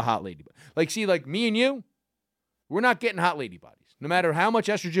able to have a hot lady body. Like me and you, we're not getting hot lady bodies, no matter how much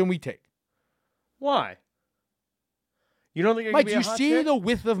estrogen we take. Why? You don't think I Mike, can be do a you hot see chick? the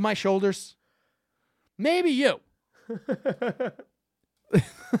width of my shoulders? Maybe you.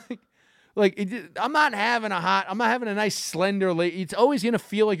 I'm not having a nice slender lady. It's always going to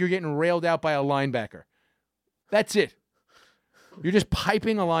feel like you're getting railed out by a linebacker. That's it. You're just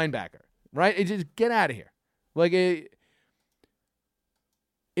piping a linebacker, right? Just get out of here.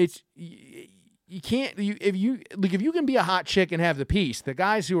 If you can be a hot chick and have the piece, the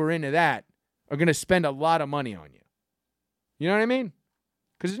guys who are into that are going to spend a lot of money on you. You know what I mean?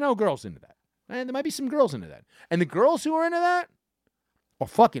 Because there's no girls into that. And there might be some girls into that. And the girls who are into that are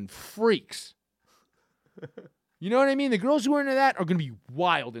fucking freaks. You know what I mean? The girls who are into that are going to be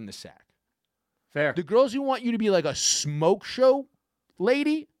wild in the sack. Fair. The girls who want you to be like a smoke show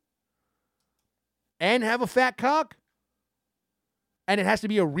lady and have a fat cock, and it has to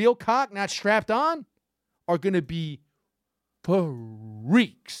be a real cock, not strapped on, are going to be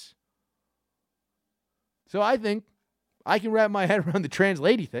freaks. So I think I can wrap my head around the trans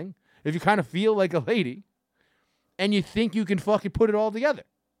lady thing if you kind of feel like a lady and you think you can fucking put it all together.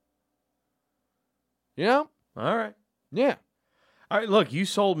 You know? All right. Yeah. All right, look, you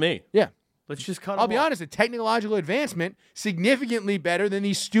sold me. Yeah. Let's just cut I'll be honest, a technological advancement significantly better than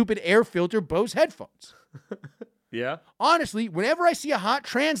these stupid air filter Bose headphones. Yeah? Honestly, whenever I see a hot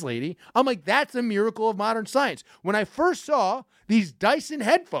trans lady, I'm like, that's a miracle of modern science. When I first saw these Dyson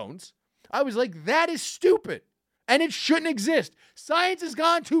headphones, I was like, that is stupid. And it shouldn't exist. Science has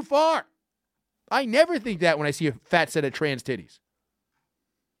gone too far. I never think that when I see a fat set of trans titties.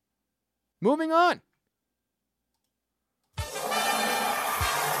 Moving on.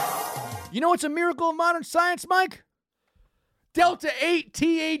 You know what's a miracle of modern science, Mike? Delta 8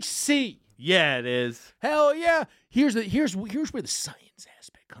 THC. Yeah, it is. Hell yeah. Here's where the science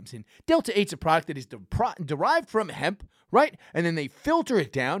aspect comes in. Delta 8's a product that is derived from hemp, right? And then they filter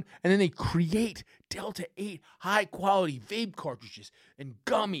it down, and then they create Delta 8 high-quality vape cartridges and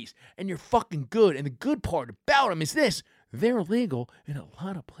gummies, and you're fucking good. And the good part about them is this. They're legal in a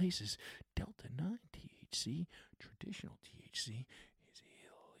lot of places. Delta 9 THC, traditional THC, is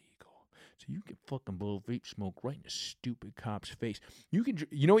illegal. So you can fucking blow vape smoke right in the stupid cop's face. You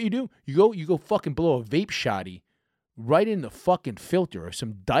know what you do? You go fucking blow a vape shotty right in the fucking filter of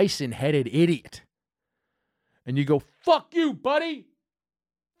some Dyson-headed idiot. And you go, fuck you, buddy.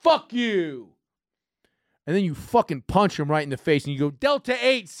 Fuck you. And then you fucking punch him right in the face and you go, Delta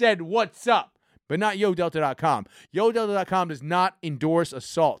 8 said what's up. But not YoDelta.com. YoDelta.com does not endorse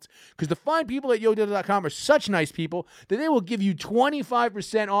assault. Because the fine people at YoDelta.com are such nice people that they will give you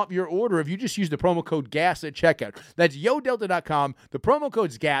 25% off your order if you just use the promo code GAS at checkout. That's YoDelta.com. The promo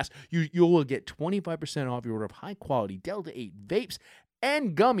code's GAS. You will get 25% off your order of high-quality Delta 8 vapes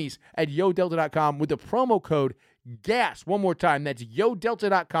and gummies at YoDelta.com with the promo code GAS. One more time, that's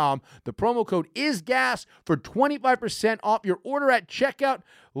YoDelta.com. The promo code is GAS for 25% off your order at checkout.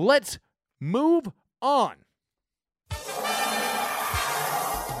 Let's move on.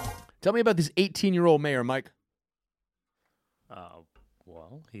 Tell me about this 18-year-old mayor, Mike.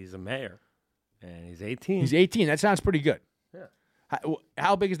 Well, he's a mayor, and he's 18. He's 18. That sounds pretty good. Yeah.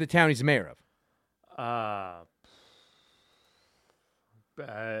 How big is the town he's the mayor of?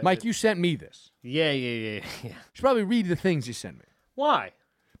 Mike, you sent me this. Yeah. You should probably read the things you sent me. Why?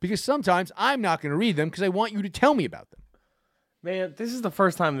 Because sometimes I'm not going to read them because I want you to tell me about them. Man, this is the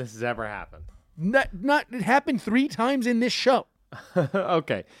first time this has ever happened. It happened 3 times in this show.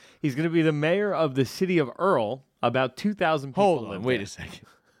 Okay. He's going to be the mayor of the city of Earl. About 2,000 people Hold on, live wait there. a second.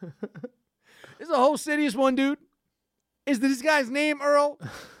 Is the whole city is one dude? Is this guy's name Earl?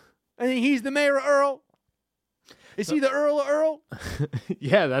 And he's the mayor of Earl? Is he the Earl of Earl?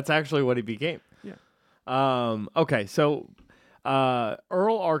 Yeah, that's actually what he became. Yeah. Okay, so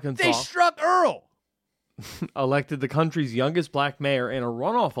Earl, Arkansas. They struck Earl. Elected the country's youngest black mayor in a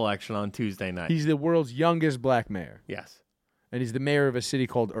runoff election on Tuesday night. He's the world's youngest black mayor. Yes. And he's the mayor of a city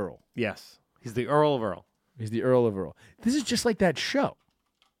called Earl. Yes. He's the Earl of Earl. He's the Earl of Earl. This is just like that show.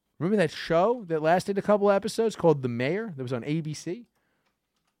 Remember that show that lasted a couple episodes called The Mayor that was on ABC?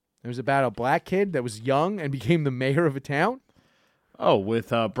 It was about a black kid that was young and became the mayor of a town. Oh,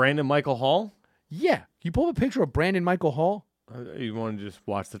 with Brandon Michael Hall? Yeah. Can you pull up a picture of Brandon Michael Hall? You want to just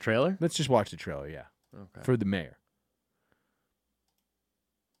watch the trailer? Let's just watch the trailer, yeah. Okay. For The Mayor.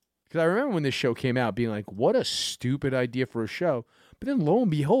 Because I remember when this show came out being like, what a stupid idea for a show. But then lo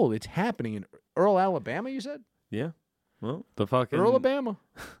and behold, it's happening in Earl, Alabama, you said? Yeah. Well, the fucking... Earl, Alabama.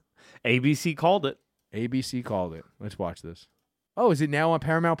 ABC called it. ABC called it. Let's watch this. Oh, is it now on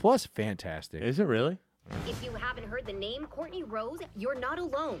Paramount Plus? Fantastic. Is it really? If you haven't heard the name Courtney Rose, you're not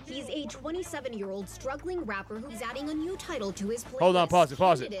alone. He's a 27-year-old struggling rapper who's adding a new title to his playlist. Hold on,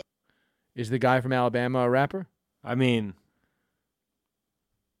 pause it. Is the guy from Alabama a rapper? I mean,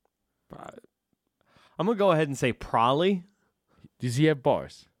 I'm going to go ahead and say probably. Does he have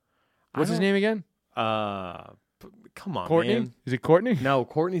bars? What's his name again? Come on, Courtney? man. Is it Courtney? No,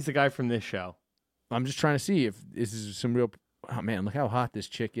 Courtney's the guy from this show. I'm just trying to see if this is some real... Oh, man, look how hot this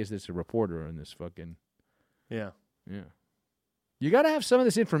chick is that's a reporter on this fucking... Yeah. Yeah. You got to have some of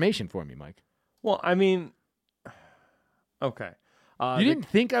this information for me, Mike. Well, I mean... Okay. You didn't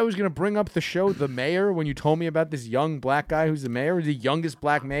think I was going to bring up the show The Mayor when you told me about this young black guy who's the mayor? The youngest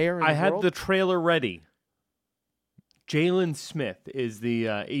black mayor in the had world? the trailer ready. Jalen Smith is the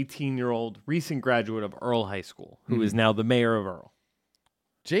 18-year-old recent graduate of Earl High School, who is now the mayor of Earl.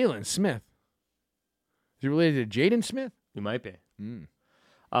 Jalen Smith. Is he related to Jaden Smith? He might be.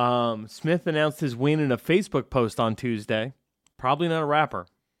 Smith announced his win in a Facebook post on Tuesday. Probably not a rapper.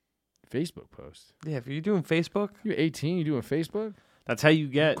 Facebook post? Yeah, if you're doing Facebook. You're 18, you doing Facebook? That's how you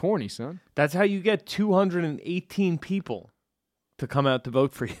get... Corny, son. That's how you get 218 people to come out to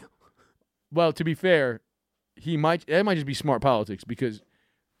vote for you. Well, to be fair, that might just be smart politics because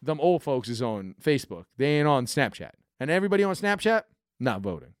them old folks is on Facebook. They ain't on Snapchat. And everybody on Snapchat, not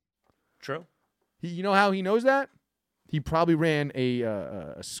voting. True. You know how he knows that? He probably ran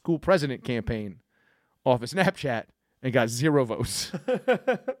a school president campaign off of Snapchat and got 0 votes.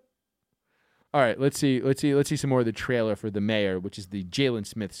 All right, let's see some more of the trailer for The Mayor, which is the Jalen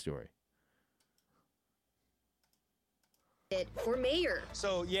Smith story. For mayor.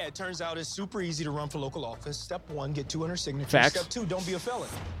 So, yeah, it turns out it's super easy to run for local office. Step 1, get 200 signatures. Facts. Step 2, don't be a felon.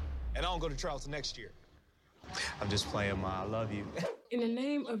 And I don't go to trial till next year. I'm just playing, Ma. I love you. In the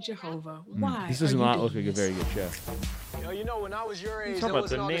name of Jehovah, why? This does not look like a very good show. You know, when I was your age, talking there about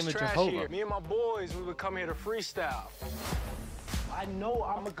wasn't the all name this of trash Jehovah. here. Me and my boys, we would come here to freestyle. I know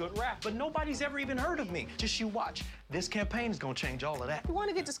I'm a good rapper, but nobody's ever even heard of me. Just you watch. This campaign is gonna change all of that. If you want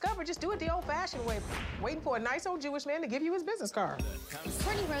to get discovered, just do it the old-fashioned way, waiting for a nice old Jewish man to give you his business card.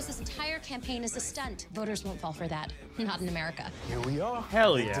 Courtney Rose's entire campaign is a stunt. Voters won't fall for that. Not in America. Here we are.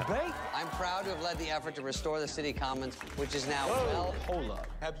 Hell yeah. Debate. I'm proud to have led the effort to restore the city commons, which is now Hold up.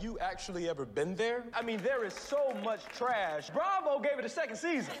 Have you actually ever been there? I mean, there is so much trash. Bravo gave it a second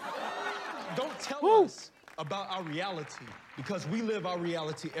season. Don't tell us about our reality, because we live our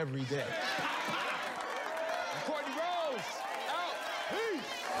reality every day. Courtney Rose, out.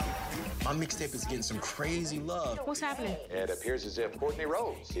 Peace. My mixtape is getting some crazy love. What's happening? It appears as if Courtney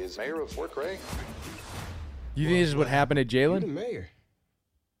Rose is mayor of Fort Gregg. You think this is what happened to Jalen? mayor.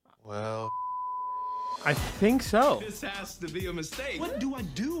 Well, I think so. this has to be a mistake. What do I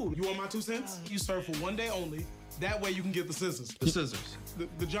do? You want my 2 cents? You serve for one day only. That way you can get the scissors. The scissors.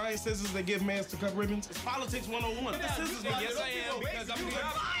 The giant scissors they give mans to cut ribbons. It's politics 101. The scissors, yes, I am, because I'm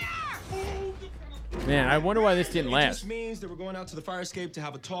Man, I wonder why this didn't It last. just means that we're going out to the fire escape to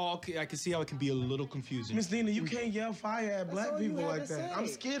have a talk. I can see how it can be a little confusing. Miss Dina, you can't yell fire at black people like that. I'm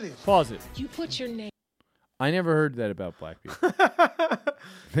skittish. Pause it. You put your name. I never heard that about black people.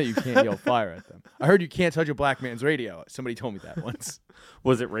 That you can't yell fire at them. I heard you can't touch a black man's radio. Somebody told me that once.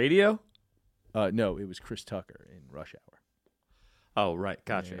 Was it radio? No, it was Chris Tucker in Rush Hour. Oh, right.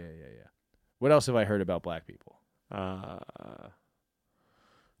 Gotcha. Yeah. What else have I heard about black people?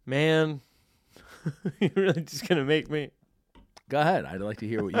 Man, you're really just going to make me... Go ahead. I'd like to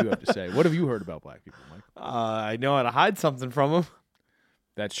hear what you have to say. What have you heard about black people, Mike? I know how to hide something from them.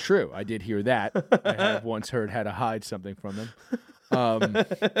 That's true. I did hear that. I have once heard how to hide something from them.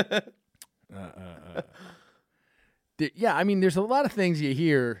 Yeah, I mean, there's a lot of things you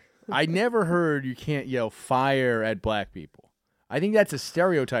hear. I never heard you can't yell fire at black people. I think that's a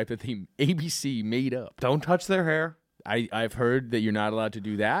stereotype that the ABC made up. Don't touch their hair. I've heard that you're not allowed to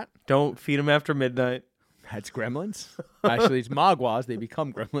do that. Don't feed them after midnight. That's gremlins. Actually, it's mogwais. They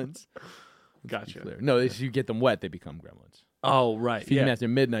become gremlins. Gotcha. No, you get them wet, they become gremlins. Oh, right. Feed them after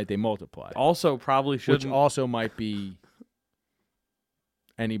midnight, they multiply. Also, probably shouldn't. Which also might be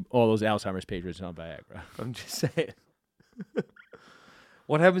all those Alzheimer's patients on Viagra. I'm just saying.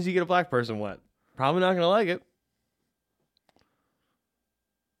 What happens if you get a black person wet? Probably not going to like it.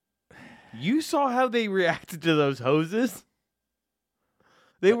 You saw how they reacted to those hoses?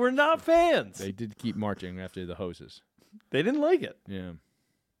 They were not fans. They did keep marching after the hoses. They didn't like it. Yeah.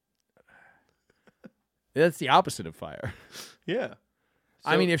 That's the opposite of fire. Yeah.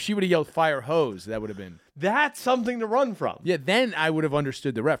 I mean, if she would have yelled fire hose, that would have been... That's something to run from. Yeah, then I would have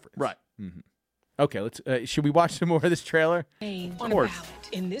understood the reference. Right. Mm-hmm. Okay, let's. Should we watch some more of this trailer? Of course.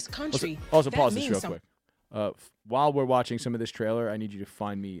 In this country. Also pause this real quick. While we're watching some of this trailer, I need you to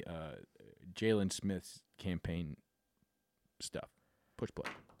find me Jalen Smith's campaign stuff. Push play.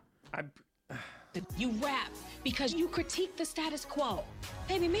 You rap because you critique the status quo.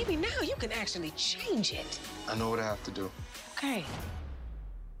 Baby, maybe now you can actually change it. I know what I have to do. Okay.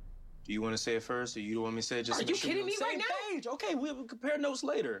 Do you want to say it first, or you want me to say it just Are you kidding me right now? Page. Okay, we'll compare notes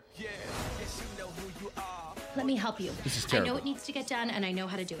later. Yeah. Yes, you know who you are. Let me help you. This is I terrible. know it needs to get done, and I know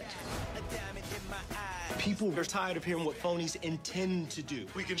how to do it. People are tired of hearing what phonies intend to do.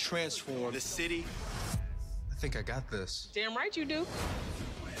 We can transform the city. I think I got this. Damn right you do.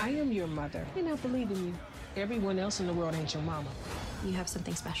 I am your mother, and I believe in you. Everyone else in the world ain't your mama. You have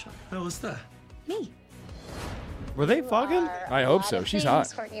something special. Oh, what's that? Me. Were they fucking? I hope so. She's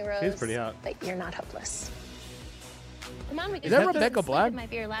hot. Courtney Rose, She's pretty hot. but you're not hopeless. Come on, Is that Rebecca Black?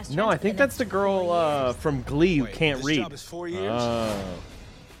 No, I think that's the girl from Glee who can't this read. job is 4 years. Oh.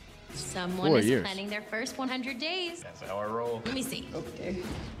 Someone 4 is years. planning their first 100 days. That's how I roll. Let me see. Okay.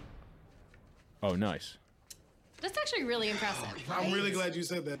 Oh, nice. That's actually really impressive. I'm really glad you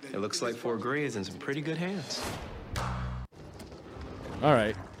said that. It looks like 4 grades in some pretty good hands. All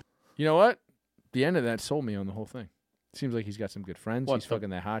right. You know what? The end of that sold me on the whole thing. Seems like he's got some good friends. What, he's fucking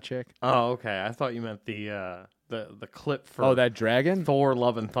that hot chick. Oh, okay. I thought you meant the clip for Oh, that dragon? Thor: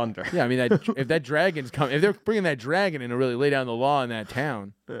 Love and Thunder. Yeah, I mean, if that dragon's coming, if they're bringing that dragon in to really lay down the law in that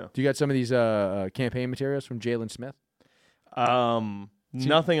town, Yeah. do you got some of these campaign materials from Jalen Smith?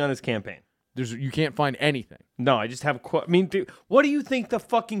 Nothing on his campaign. You can't find anything. No, I just have. I mean, dude, what do you think the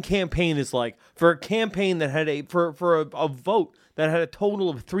fucking campaign is like for a campaign that had a vote that had a total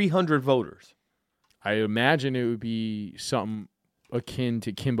of 300 voters? I imagine it would be something akin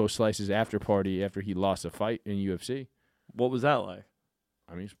to Kimbo Slice's after party after he lost a fight in UFC. What was that like?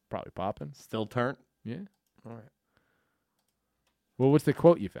 I mean, he's probably popping. Still turnt? Yeah. All right. Well, what's the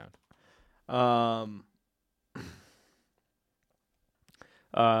quote you found?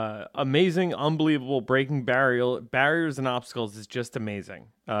 Amazing, unbelievable, breaking barriers and obstacles is just amazing.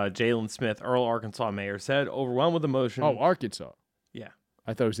 Jalen Smith, Earl, Arkansas mayor, said, overwhelmed with emotion. Oh, Arkansas. Yeah.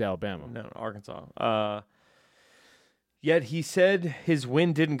 I thought it was Alabama. No, Arkansas. Yet he said his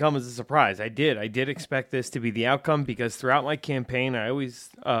win didn't come as a surprise. I did expect this to be the outcome because throughout my campaign, I was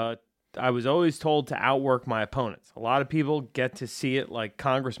always told to outwork my opponents. A lot of people get to see it, like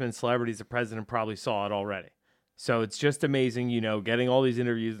congressmen, celebrities, the president probably saw it already. So it's just amazing, getting all these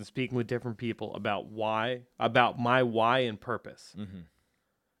interviews and speaking with different people about my why and purpose. Mm-hmm.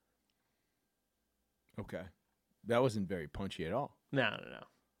 Okay. That wasn't very punchy at all. No.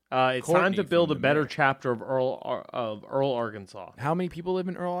 It's Courtney time to build from a the better mayor. chapter of Earl, Arkansas. How many people live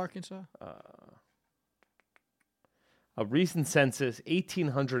in Earl, Arkansas? A recent census,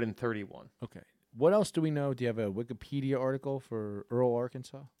 1,831. Okay. What else do we know? Do you have a Wikipedia article for Earl,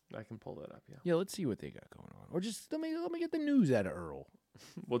 Arkansas? I can pull that up, yeah. Yeah, let's see what they got going on. Or just let me get the news out of Earl.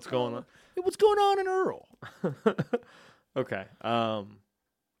 What's going on? Hey, what's going on in Earl? Okay.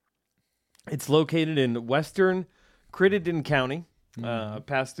 It's located in western Crittenden County,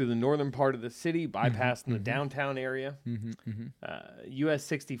 passed through the northern part of the city, bypassing the downtown area. US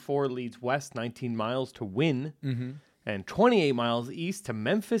 64 leads west 19 miles to Wynn, and 28 miles east to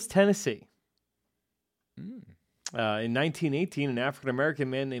Memphis, Tennessee. In 1918, an African-American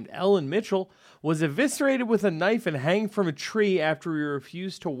man named Ellen Mitchell was eviscerated with a knife and hanged from a tree after he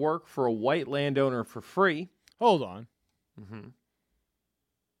refused to work for a white landowner for free. Hold on.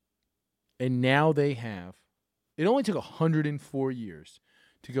 And now they have... It only took 104 years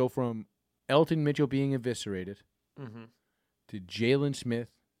to go from Elton Mitchell being eviscerated to Jalen Smith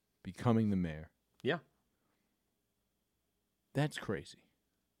becoming the mayor. Yeah. That's crazy.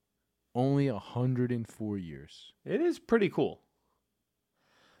 Only 104 years. It is pretty cool.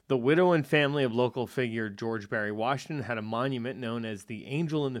 The widow and family of local figure George Barry Washington had a monument known as the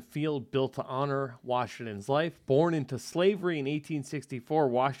Angel in the Field built to honor Washington's life. Born into slavery in 1864,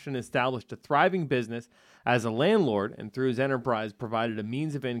 Washington established a thriving business as a landlord and through his enterprise provided a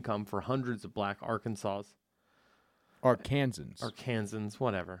means of income for hundreds of black Arkansans,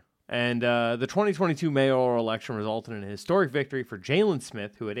 whatever. And the 2022 mayoral election resulted in a historic victory for Jalen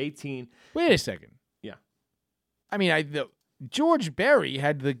Smith, who at 18... Wait a second. Yeah. I mean, George Berry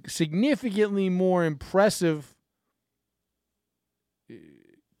had the significantly more impressive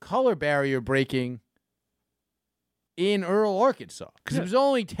color barrier breaking in Earl, Arkansas, because it was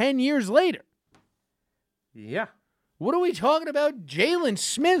only 10 years later. Yeah. What are we talking about Jalen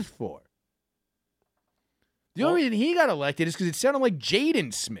Smith for? The only reason he got elected is because it sounded like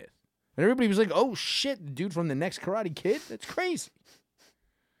Jaden Smith. And everybody was like, oh, shit, the dude from the next Karate Kid? That's crazy.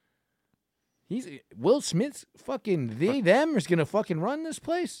 Will Smith's fucking them is going to fucking run this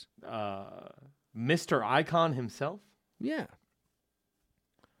place? Mr. Icon himself? Yeah.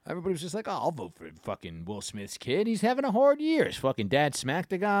 Everybody was just like, oh, I'll vote for fucking Will Smith's kid. He's having a hard year. His fucking dad smacked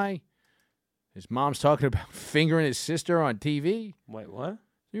the guy. His mom's talking about fingering his sister on TV. Wait, what?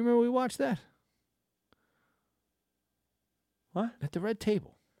 You remember we watched that? What? At the red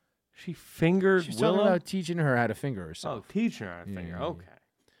table. She fingered She's Willow? talking about teaching her how to finger herself. Oh, teaching her how to finger. Okay.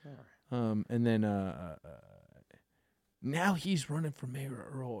 All right. And then now he's running for mayor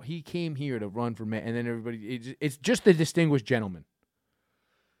of Earl. He came here to run for mayor, and then everybody, it's just the distinguished gentleman.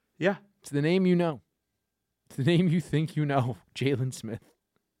 Yeah. It's the name you know. It's the name you think you know, Jalen Smith.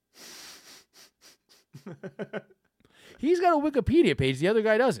 He's got a Wikipedia page. The other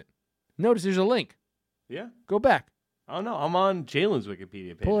guy doesn't. Notice there's a link. Yeah. Go back. Oh, no. I'm on Jalen's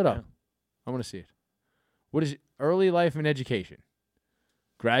Wikipedia page. Pull it up. now. I want to see it. What is it? Early life and education.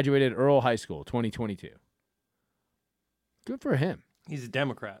 Graduated Earl High School, 2022. Good for him. He's a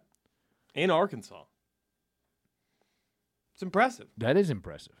Democrat in Arkansas. It's impressive. That is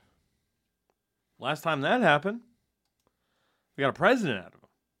impressive. Last time that happened, we got a president out of him.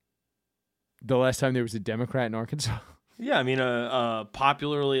 The last time there was a Democrat in Arkansas? Yeah, I mean, a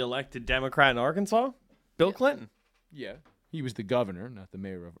popularly elected Democrat in Arkansas, Bill Clinton. Yeah. He was the governor, not the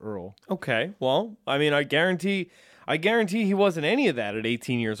mayor of Earl. Okay, well, I mean, I guarantee he wasn't any of that at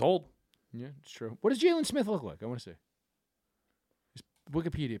 18 years old. Yeah, it's true. What does Jalen Smith look like? I want to see. His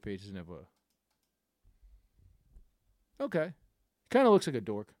Wikipedia page doesn't have a... Okay. Kind of looks like a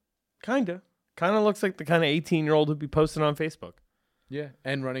dork. Kind of looks like the kind of 18-year-old who'd be posting on Facebook. Yeah,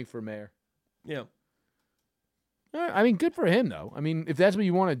 and running for mayor. Yeah. All right. I mean, good for him, though. I mean, if that's what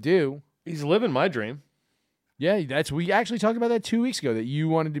you want to do... He's living my dream. Yeah, we actually talked about that 2 weeks ago, that you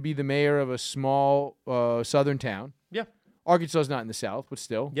wanted to be the mayor of a small southern town. Yeah. Arkansas's not in the South, but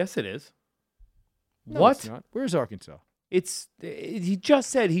still. Yes, it is. No, What? It's not. Where's Arkansas? He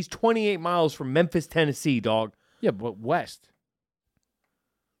just said he's 28 miles from Memphis, Tennessee, dog. Yeah, but west.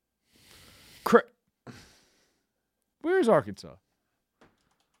 Where's Arkansas?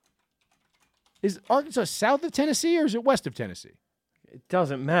 Is Arkansas south of Tennessee or is it west of Tennessee? It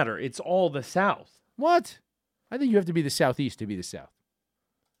doesn't matter. It's all the South. What? I think you have to be the Southeast to be the South.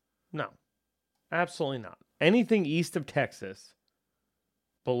 No, absolutely not. Anything east of Texas,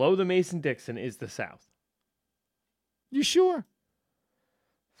 below the Mason-Dixon, is the South. You sure?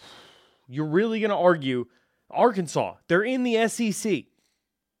 You're really going to argue Arkansas? They're in the SEC.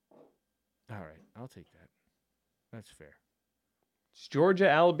 All right, I'll take that. That's fair. It's Georgia,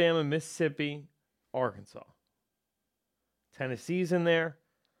 Alabama, Mississippi, Arkansas. Tennessee's in there.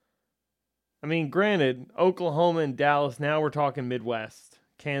 I mean, granted, Oklahoma and Dallas, now we're talking Midwest.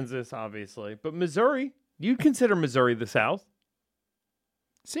 Kansas, obviously. But Missouri, you'd consider Missouri the South.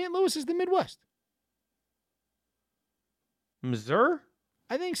 St. Louis is the Midwest. Missouri?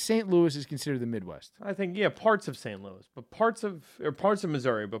 I think St. Louis is considered the Midwest. I think, yeah, parts of St. Louis, but parts of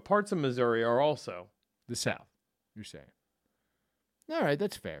Missouri, but parts of Missouri are also the South, you're saying. All right,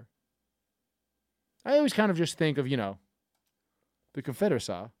 that's fair. I always kind of just think of, the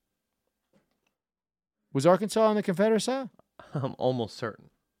Confederacy. Was Arkansas in the Confederacy? I'm almost certain.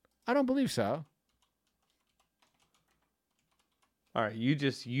 I don't believe so. All right, you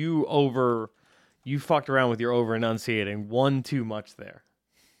fucked around with your over enunciating one too much there.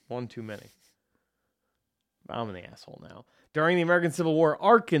 One too many. I'm an asshole now. During the American Civil War,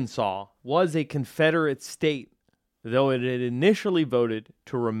 Arkansas was a Confederate state, though it had initially voted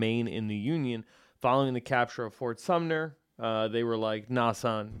to remain in the Union. Following the capture of Fort Sumner, they were like, nah,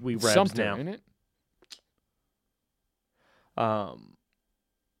 son, we rebs Sumter, now. Ain't it?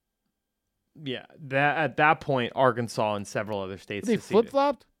 Yeah, at that point, Arkansas and several other states They seceded.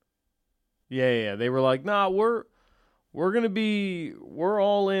 flip-flopped? Yeah. They were like, nah, we're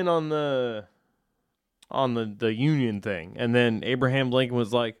all in on the Union thing. And then Abraham Lincoln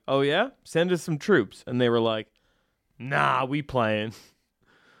was like, oh yeah, send us some troops. And they were like, nah, we playing.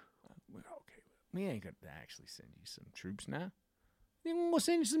 Okay, we ain't gonna actually send you some troops now. You want to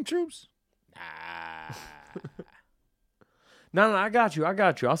send you some troops? Nah. No, I got you.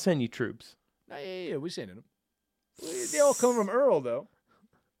 I'll send you troops. Yeah, we're sending them. They all come from Earl, though.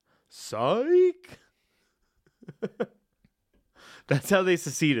 Psych. That's how they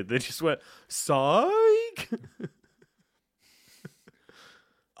seceded. They just went, psych.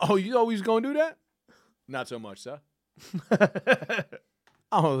 Oh, you always going to do that? Not so much, sir.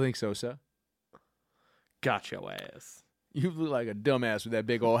 I don't think so, sir. Got your ass. You look like a dumbass with that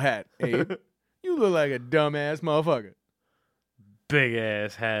big old hat, Abe. You look like a dumbass motherfucker. Big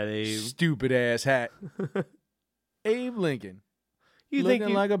ass hat, Abe. Stupid ass hat. Abe Lincoln. You looking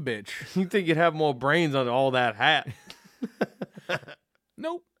think like a bitch. You think you'd have more brains under all that hat?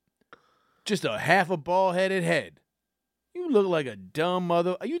 Nope. Just a half a bald-headed head. You look like a dumb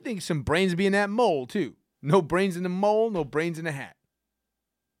mother. You think some brains be in that mole, too. No brains in the mole, no brains in the hat.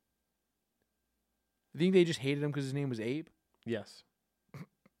 You think they just hated him because his name was Abe? Yes.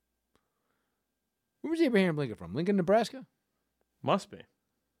 Where was Abraham Lincoln from? Lincoln, Nebraska? Must be.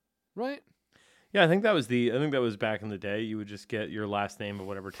 Right? Yeah, I think that was back in the day. You would just get your last name of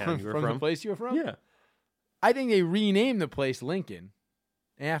whatever town you were from. From the place you were from? Yeah. I think they renamed the place Lincoln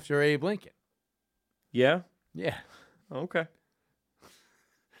after Abe Lincoln. Yeah? Yeah. Okay.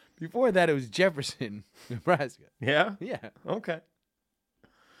 Before that, it was Jefferson, Nebraska. Yeah? Yeah. Okay.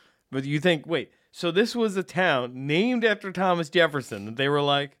 But you think, wait, so this was a town named after Thomas Jefferson that they were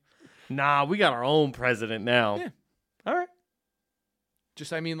like, nah, we got our own president now. Yeah. All right.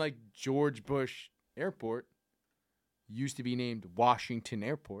 Just, like George Bush Airport used to be named Washington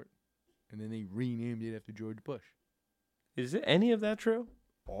Airport, and then they renamed it after George Bush. Is it any of that true?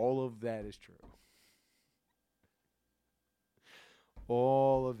 All of that is true.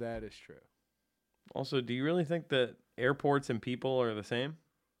 All of that is true. Also, do you really think that airports and people are the same?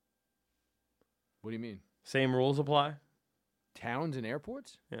 What do you mean? Same rules apply? Towns and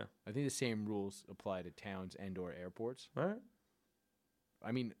airports? Yeah. I think the same rules apply to towns and or airports. All right.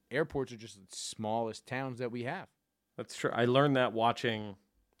 I mean, airports are just the smallest towns that we have. That's true. I learned that watching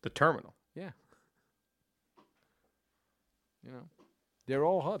The Terminal. Yeah. They're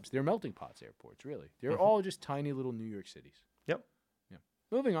all hubs. They're melting pots, airports, really. They're all just tiny little New York cities. Yep. Yeah.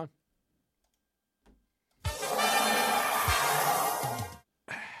 Moving on.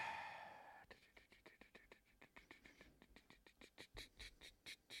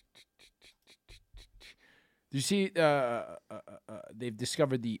 Do you see they've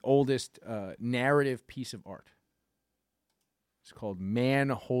discovered the oldest narrative piece of art? It's called Man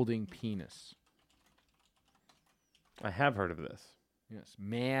Holding Penis. I have heard of this. Yes,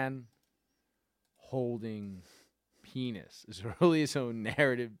 Man Holding Penis. As early as own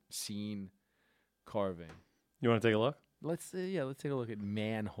narrative scene carving. You want to take a look? Let's take a look at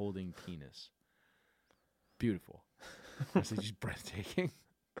Man Holding Penis. Beautiful. It's just breathtaking.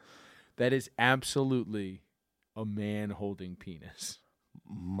 That is absolutely a man holding penis.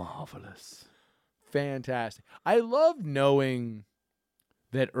 Marvelous. Fantastic. I love knowing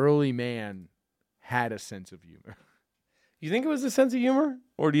that early man had a sense of humor. You think it was a sense of humor?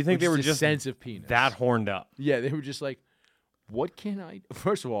 Or do you think they were just sense of penis that horned up? Yeah, they were just like, what can I...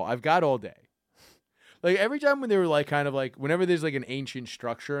 First of all, I've got all day. Like, every time when they were like, kind of like, whenever there's like an ancient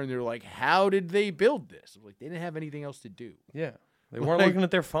structure and they're like, how did they build this? Like, they didn't have anything else to do. Yeah. They weren't looking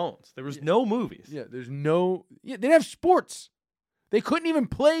at their phones. There was no movies. Yeah, there's no... Yeah, they didn't have sports. They couldn't even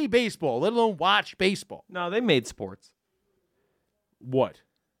play baseball, let alone watch baseball. No, they made sports. What?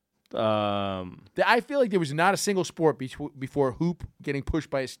 I feel like there was not a single sport before hoop getting pushed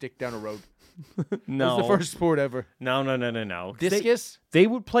by a stick down a road. No. That was the first sport ever. No. Discus? They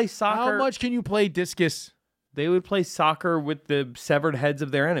would play soccer. How much can you play discus? They would play soccer with the severed heads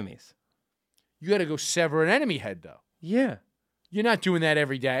of their enemies. You got to go sever an enemy head, though. Yeah. You're not doing that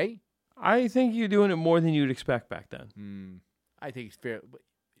every day. I think you're doing it more than you'd expect back then. I think it's fair. But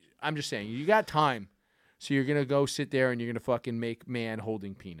I'm just saying, you got time. So you're going to go sit there and you're going to fucking make man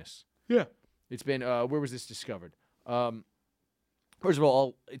holding penis. Yeah. It's been, where was this discovered? First of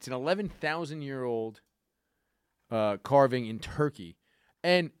all, it's an 11,000-year-old carving in Turkey.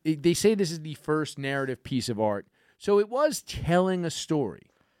 And they say this is the first narrative piece of art. So it was telling a story.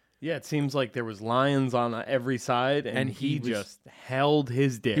 Yeah, it seems like there was lions on every side, and he just held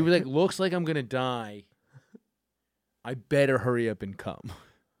his dick. He was like, looks like I'm going to die. I better hurry up and come.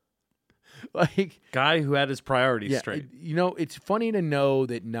 Like, guy who had his priorities straight. It's funny to know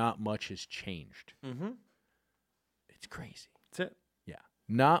that not much has changed. Mm-hmm. It's crazy. That's it. Yeah.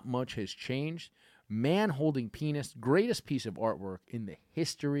 Not much has changed. Man holding penis, greatest piece of artwork in the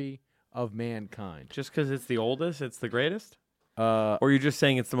history of mankind. Just because it's the oldest, it's the greatest? Or you're just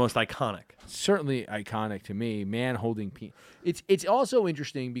saying it's the most iconic? Certainly iconic to me. Man holding penis. It's also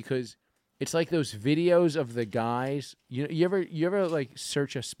interesting because It's like those videos of the guys. You ever like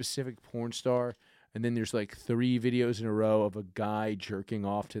search a specific porn star and then there's like 3 videos in a row of a guy jerking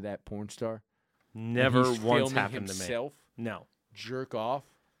off to that porn star? Never He's once filming happened himself to me. No. Jerk off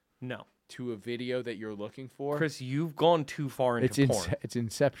No. to a video that you're looking for. Chris, you've gone too far into porn. It's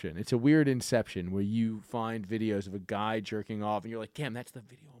Inception. It's a weird Inception where you find videos of a guy jerking off and you're like, damn, that's the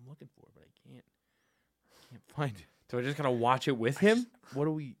video I'm looking for, but I can't find it. So I just gotta watch it with him? What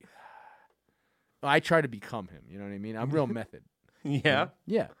do we? I try to become him. You know what I mean? I'm real method. Yeah.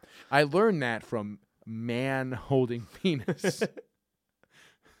 Yeah. I learned that from man holding penis.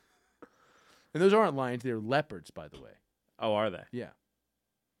 And those aren't lions; they're leopards, by the way. Oh, are they? Yeah.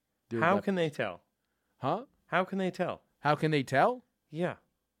 How can they tell? Huh? How can they tell? How can they tell? Yeah.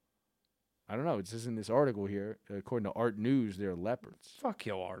 I don't know. It says in this article here, according to Art News, they're leopards. Fuck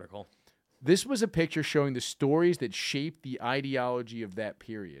your article. This was a picture showing the stories that shaped the ideology of that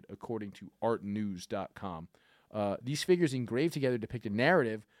period, according to artnews.com. These figures engraved together depict a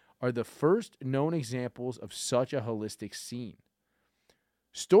narrative are the first known examples of such a holistic scene.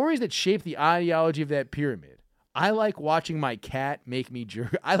 Stories that shape the ideology of that pyramid. I like watching my cat make me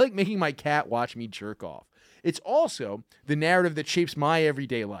jerk. I like making my cat watch me jerk off. It's also the narrative that shapes my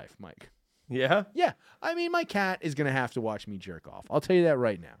everyday life, Mike. Yeah? Yeah. I mean, my cat is going to have to watch me jerk off. I'll tell you that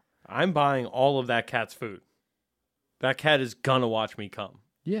right now. I'm buying all of that cat's food. That cat is gonna watch me come.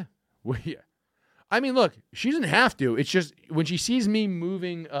 Yeah. Well, yeah. I mean, look, she doesn't have to. It's just when she sees me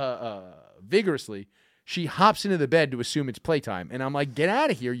moving vigorously, she hops into the bed to assume it's playtime. And I'm like, get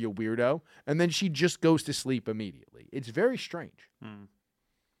out of here, you weirdo. And then she just goes to sleep immediately. It's very strange.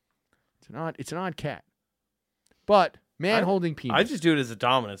 It's an odd cat. But man holding penis. I just do it as a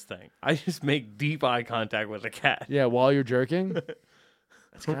dominance thing. I just make deep eye contact with the cat. Yeah, while you're jerking.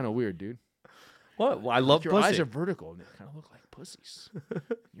 That's kind of weird, dude. What? Well, I love your pussy. eyes are vertical and they kind of look like pussies.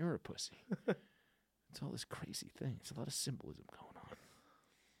 You're a pussy. It's all this crazy thing. It's a lot of symbolism going on.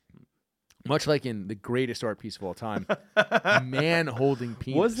 Much like in the greatest art piece of all time, man holding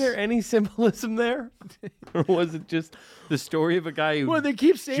penis. Was there any symbolism there? Or was it just the story of a guy who Well, they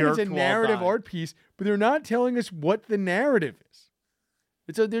keep saying it's a jerked while narrative dying? art piece, but they're not telling us what the narrative is.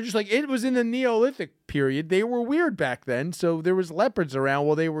 They're just like, it was in the Neolithic period. They were weird back then, so there was leopards around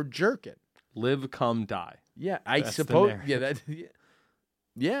while they were jerking. Live, come, die? Yeah, I That's suppose. the narrative.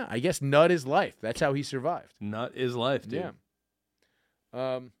 Yeah, I guess nut is life. That's how he survived. Nut is life, dude.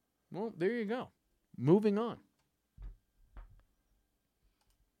 Yeah. Well, there you go. Moving on.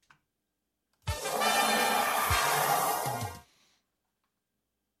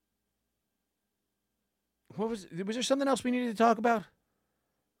 Was there something else we needed to talk about?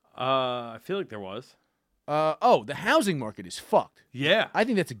 I feel like there was. The housing market is fucked. Yeah. I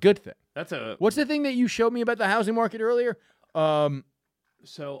think that's a good thing. What's the thing that you showed me about the housing market earlier?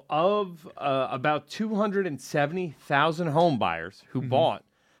 So of about 270,000 home buyers who bought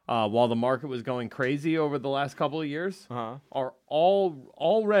while the market was going crazy over the last couple of years are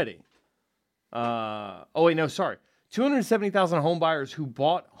already 270,000 home buyers who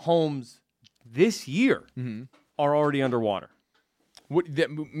bought homes this year are already underwater.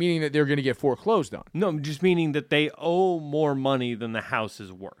 Meaning that they're going to get foreclosed on? No, just meaning that they owe more money than the house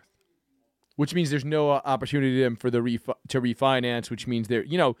is worth. Which means there's no opportunity to them for to refinance, which means they're,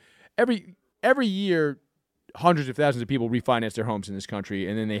 every year, hundreds of thousands of people refinance their homes in this country,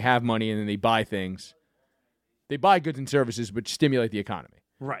 and then they have money, and then they buy things. They buy goods and services, which stimulate the economy.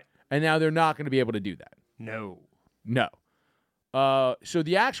 Right. And now they're not going to be able to do that. No. So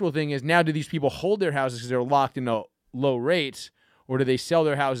the actual thing is, now do these people hold their houses because they're locked into low rates, or do they sell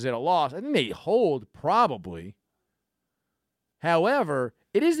their houses at a loss? I think they hold, probably. However,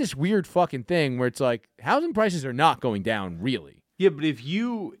 it is this weird fucking thing where it's like housing prices are not going down, really. Yeah, but if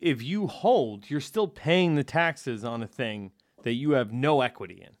you hold, you're still paying the taxes on a thing that you have no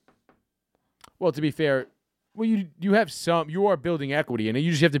equity in. Well, to be fair, you have you are building equity in it.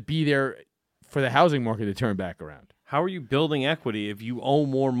 You just have to be there for the housing market to turn back around. How are you building equity if you owe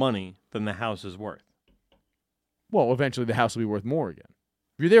more money than the house is worth? Well, eventually the house will be worth more again.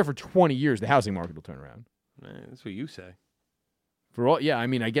 If you're there for 20 years, the housing market will turn around. That's what you say.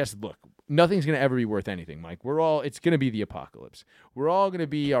 I guess, look, nothing's going to ever be worth anything, Mike. It's going to be the apocalypse. We're all going to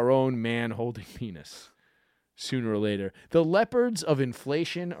be our own man holding penis sooner or later. The leopards of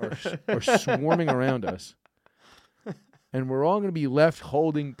inflation are swarming around us, and we're all going to be left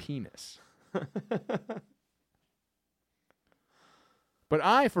holding penis. But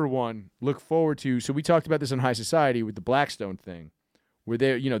I, for one, look forward to, so we talked about this on High Society with the Blackstone thing, where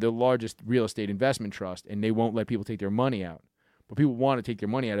they're, the largest real estate investment trust, and they won't let people take their money out. But people want to take their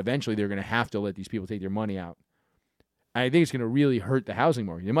money out. Eventually, they're going to have to let these people take their money out. I think it's going to really hurt the housing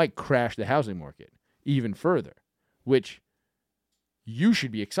market. It might crash the housing market even further, which you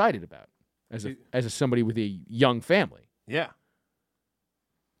should be excited about as somebody with a young family. Yeah.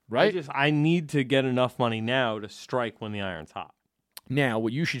 Right? I need to get enough money now to strike when the iron's hot. Now,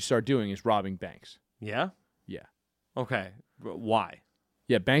 what you should start doing is robbing banks. Yeah? Yeah. Okay. But why?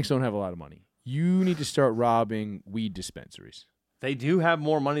 Yeah, banks don't have a lot of money. You need to start robbing weed dispensaries. They do have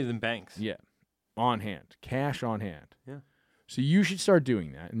more money than banks. Yeah. On hand. Cash on hand. Yeah. So you should start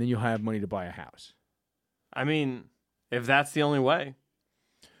doing that, and then you'll have money to buy a house. I mean, if that's the only way.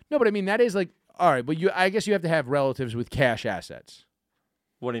 No, but I mean, that is like, all right, but I guess you have to have relatives with cash assets.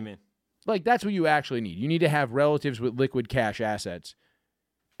 What do you mean? Like, that's what you actually need. You need to have relatives with liquid cash assets,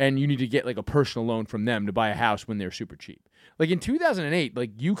 and you need to get, like, a personal loan from them to buy a house when they're super cheap. Like, in 2008,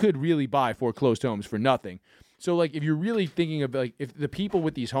 like, you could really buy foreclosed homes for nothing. So, like, if you're really thinking of, like, if the people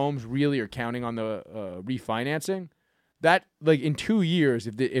with these homes really are counting on the refinancing, that, like, in 2 years,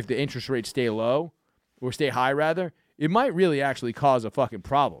 if the interest rates stay low, or stay high, rather, it might really actually cause a fucking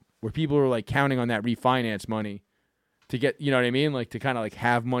problem where people are, like, counting on that refinance money to get, you know what I mean? Like, to kind of, like,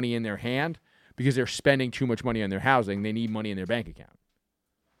 have money in their hand because they're spending too much money on their housing. They need money in their bank account.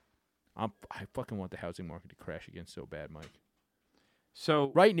 I fucking want the housing market to crash again so bad, Mike.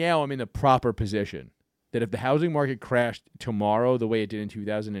 So right now, I'm in the proper position that if the housing market crashed tomorrow the way it did in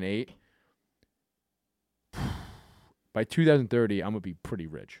 2008, by 2030, I'm going to be pretty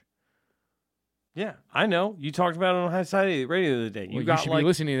rich. Yeah, I know. You talked about it on High Society Radio the other day. You should be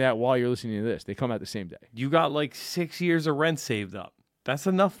listening to that while you're listening to this. They come out the same day. You got like 6 years of rent saved up. That's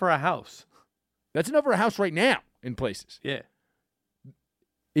enough for a house. That's enough for a house right now in places. Yeah.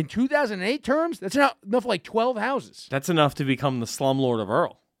 In 2008 terms, that's enough for like 12 houses. That's enough to become the slumlord of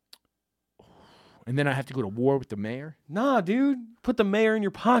Earl. And then I have to go to war with the mayor? Nah, dude. Put the mayor in your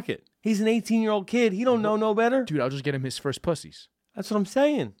pocket. He's an 18-year-old kid. He don't know no better. Dude, I'll just get him his first pussies. That's what I'm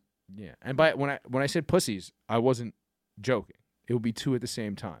saying. Yeah. And when I said pussies, I wasn't joking. It will be 2 at the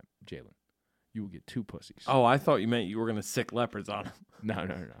same time, Jalen. You will get 2 pussies. Oh, I thought you meant you were going to sick leopards on him. No.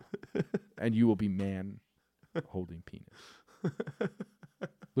 And you will be man holding penis.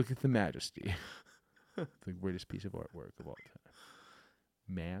 Look at the majesty. The greatest piece of artwork of all time.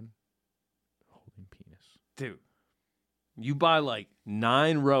 Man holding penis. Dude, you buy like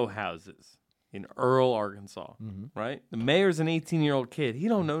 9 row houses in Earl, Arkansas, right? The mayor's an 18-year-old kid. He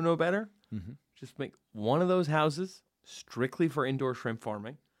don't know no better. Mm-hmm. Just make one of those houses strictly for indoor shrimp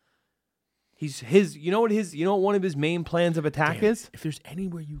farming. You know what one of his main plans of attack is? If there's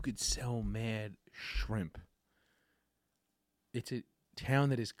anywhere you could sell mad shrimp, it's a town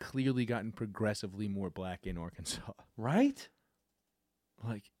that has clearly gotten progressively more black in Arkansas. Right?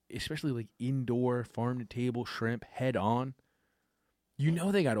 Like, especially like indoor farm-to-table shrimp head on. You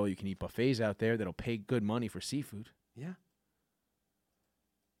know they got all-you-can-eat buffets out there that'll pay good money for seafood. Yeah.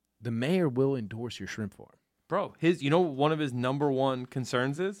 The mayor will endorse your shrimp farm. Bro, one of his number one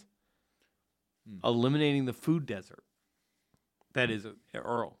concerns is eliminating the food desert. That is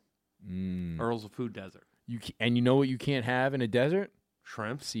Earl. Earl's a food desert. And you know what you can't have in a desert?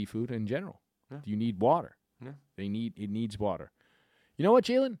 Shrimp. Seafood in general. Yeah. You need water. Yeah. It needs water. You know what,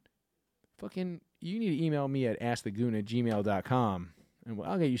 Jalen? You need to email me at askthegoon@gmail.com, and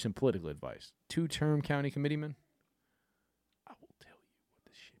I'll get you some political advice. 2-term county committeeman. I will tell you what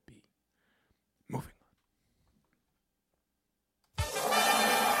this should be. Moving on.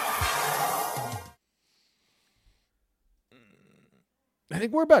 I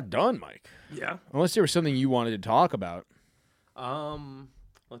think we're about done, Mike. Yeah. Unless there was something you wanted to talk about.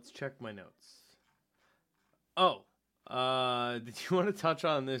 Let's check my notes. Oh, did you want to touch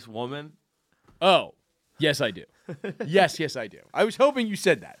on this woman? Oh, yes, I do. yes, I do. I was hoping you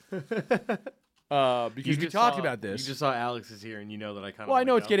said that. Because we talked about this. You just saw Alex is here, and you know that I kind of. Well, I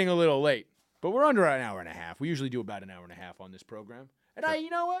know it's getting a little late, but we're under an hour and a half. We usually do about an hour and a half on this program. And you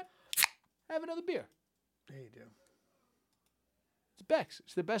know what? Have another beer. Yeah, you do. It's Beck's.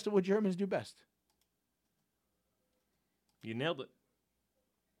 It's the best of what Germans do best. You nailed it.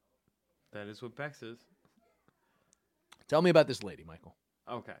 That is what Beck's is. Tell me about this lady, Michael.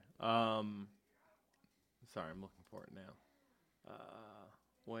 Okay. Sorry, I'm looking for it now.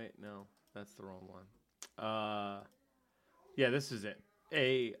 Wait, no, that's the wrong one. Yeah, this is it.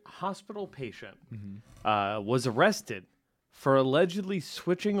 A hospital patient was arrested for allegedly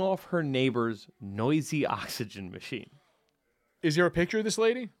switching off her neighbor's noisy oxygen machine. Is there a picture of this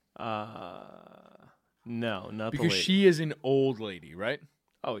lady? No, not because the lady. She is an old lady, right?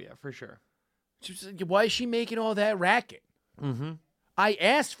 Oh, yeah, for sure. Why is she making all that racket? Mm-hmm. I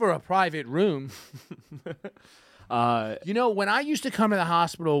asked for a private room. When I used to come to the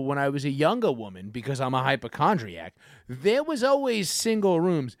hospital when I was a younger woman, because I'm a hypochondriac, there was always single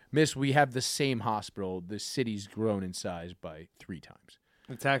rooms. Miss, we have the same hospital. The city's grown in size by 3 times.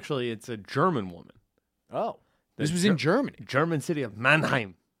 It's a German woman. Oh. This was in Germany. German city of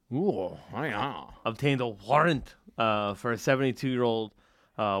Mannheim. Ooh, yeah. Obtained a warrant for a 72-year-old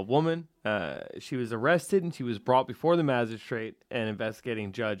woman. She was arrested and she was brought before the magistrate and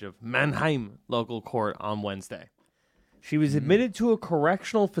investigating judge of Mannheim local court on Wednesday. She was admitted to a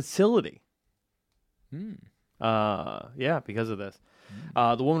correctional facility. Because of this.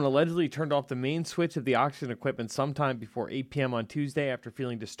 The woman allegedly turned off the main switch of the oxygen equipment sometime before 8 p.m. on Tuesday after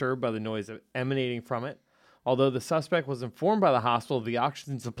feeling disturbed by the noise emanating from it. Although the suspect was informed by the hospital the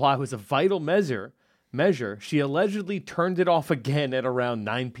oxygen supply was a vital measure, she allegedly turned it off again at around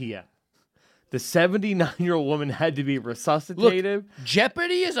 9 p.m. The 79-year-old woman had to be resuscitated. Look,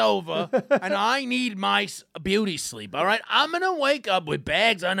 Jeopardy is over, and I need my beauty sleep, all right? I'm going to wake up with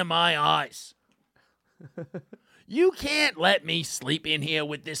bags under my eyes. You can't let me sleep in here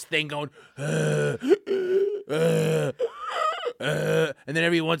with this thing going, and then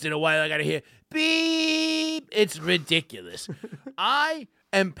every once in a while I got to hear, beep. It's ridiculous. I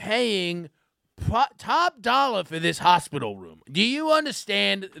am paying top dollar for this hospital room. Do you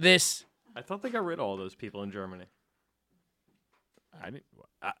understand this? I thought they got rid of all those people in Germany.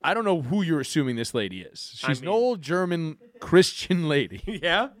 I don't know who you're assuming this lady is. She's an old German Christian lady.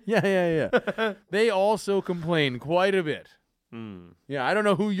 Yeah? Yeah. They also complain quite a bit. Yeah, I don't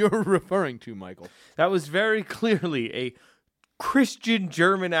know who you're referring to, Michael. That was very clearly a Christian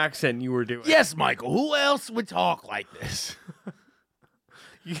German accent you were doing. Yes, Michael. Who else would talk like this?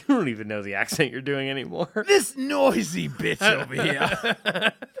 You don't even know the accent you're doing anymore. This noisy bitch over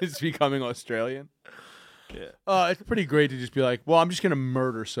here is becoming Australian. Yeah. It's pretty great to just be like, well, I'm just going to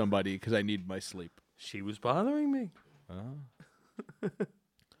murder somebody because I need my sleep. She was bothering me.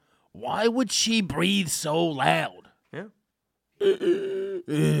 Why would she breathe so loud? Yeah.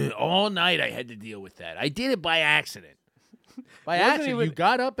 All night I had to deal with that. I did it by accident. By Wasn't accident, even- you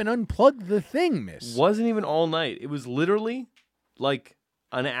got up and unplugged the thing, miss. Wasn't even all night. It was literally like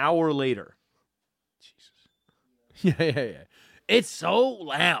an hour later. Jesus. Yeah. It's so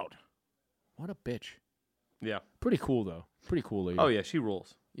loud. What a bitch. Yeah. Pretty cool, though. Pretty cool lady. Oh, yeah, she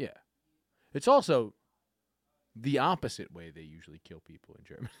rules. Yeah. It's also the opposite way they usually kill people in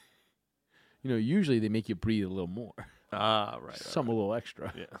Germany. Usually they make you breathe a little more. Ah, right. Something a little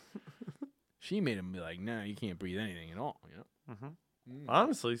extra. Yeah. She made him be like, no, you can't breathe anything at all.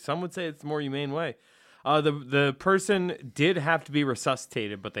 Honestly, some would say it's the more humane way. The person did have to be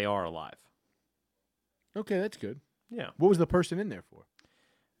resuscitated, but they are alive. Okay, that's good. Yeah. What was the person in there for?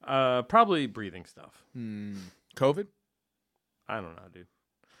 Probably breathing stuff. COVID? I don't know, dude.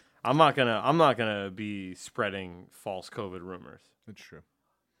 I'm not gonna be spreading false COVID rumors. That's true.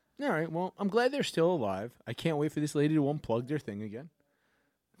 All right. Well, I'm glad they're still alive. I can't wait for this lady to unplug their thing again.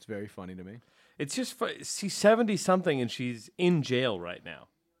 It's very funny to me. It's just she's 70-something and she's in jail right now.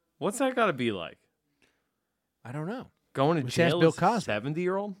 What's that got to be like? I don't know. Going to Let's jail ask Bill as a Cosby.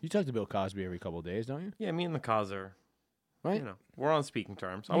 70-year-old? You talk to Bill Cosby every couple of days, don't you? Yeah, me and the Cos are, right. We're on speaking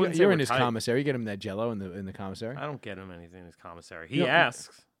terms. You're in his commissary. You get him that Jello in the commissary. I don't get him anything in his commissary. He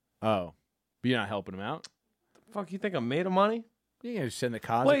asks. Oh, but you're not helping him out. The fuck you think I'm made of money? You gotta send the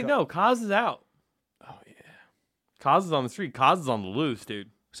Cos. Wait, no, Cos is out. Oh yeah. Cos is on the street. Cos is on the loose, dude.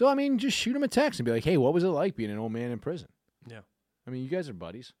 So I mean, just shoot him a text and be like, "Hey, what was it like being an old man in prison?" Yeah. I mean, you guys are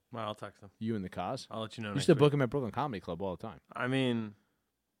buddies. Well, I'll text him. You and the Cos. I'll let you know. You used to book him at Brooklyn Comedy Club all the time. I mean,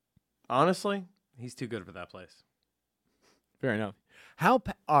 honestly, he's too good for that place. Fair enough. All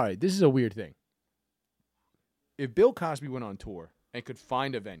right, this is a weird thing. If Bill Cosby went on tour and could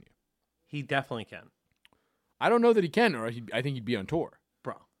find a venue, he definitely can. I don't know that he can, or I think he'd be on tour.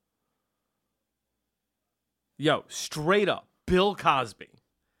 Bro. Yo, straight up, Bill Cosby.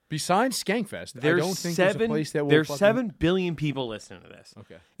 Besides Skankfest, I don't think there's a place that will There's 7 billion people listening to this.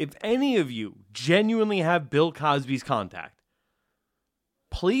 Okay. If any of you genuinely have Bill Cosby's contact,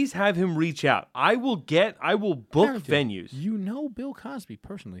 please have him reach out. I will book venues. You know Bill Cosby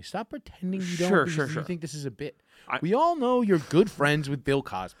personally. Stop pretending you Sure, don't sure, because sure. you think this is a bit. We all know you're good friends with Bill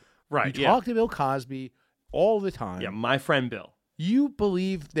Cosby. Right, You yeah. talk to Bill Cosby all the time. Yeah, my friend Bill. You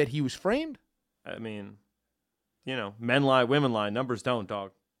believe that he was framed? I mean, men lie, women lie, numbers don't,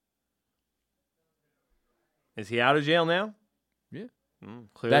 dog. Is he out of jail now? Yeah.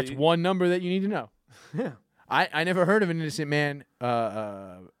 Clearly. That's one number that you need to know. Yeah. I never heard of an innocent man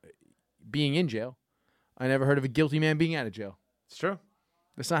being in jail. I never heard of a guilty man being out of jail. It's true.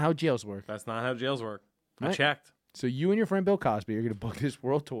 That's not how jails work. That's not how jails work. I Right. checked. So you and your friend Bill Cosby are going to book this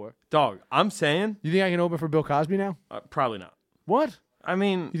world tour. Dog, I'm saying. You think I can open for Bill Cosby now? Probably not. What? I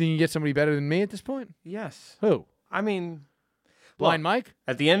mean. You think you can get somebody better than me at this point? Yes. Who? I mean. Blind Mike?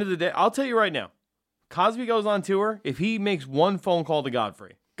 At the end of the day, I'll tell you right now. Cosby goes on tour. If he makes one phone call to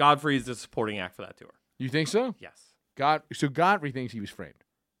Godfrey, Godfrey is the supporting act for that tour. You think so? Yes. So Godfrey thinks he was framed.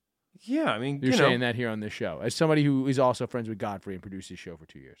 Yeah, I mean, You're saying that here on this show. As somebody who is also friends with Godfrey and produced his show for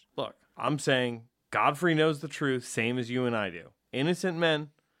 2 years. Look, I'm saying Godfrey knows the truth, same as you and I do. Innocent men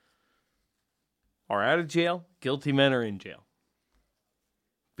are out of jail. Guilty men are in jail.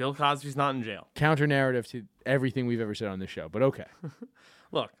 Bill Cosby's not in jail. Counter narrative to everything we've ever said on this show, but okay.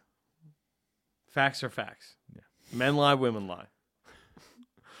 Look, facts are facts. Yeah. Men lie, women lie.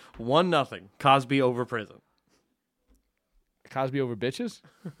 1-0. Cosby over prison. Cosby over bitches?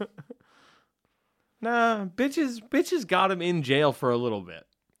 Nah, bitches got him in jail for a little bit.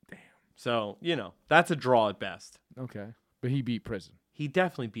 Damn. So, that's a draw at best. Okay. But he beat prison. He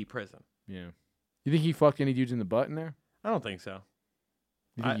definitely beat prison. Yeah. You think he fucked any dudes in the butt in there? I don't think so.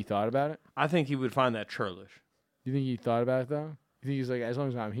 You think he thought about it? I think he would find that churlish. You think he thought about it, though? You think he's like, as long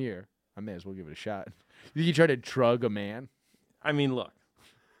as I'm here, I may as well give it a shot? You think he tried to drug a man? I mean, look.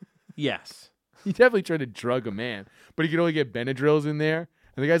 Yes. He definitely tried to drug a man, but he could only get Benadryls in there.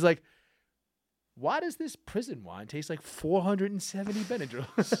 And the guy's like, why does this prison wine taste like 470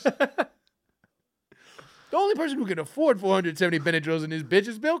 Benadryls? The only person who can afford 470 Benadryls in his bitch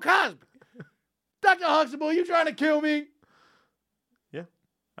is Bill Cosby. Dr. Huxtable, you trying to kill me? Yeah.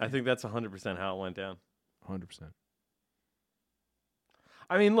 I think that's 100% how it went down. 100%.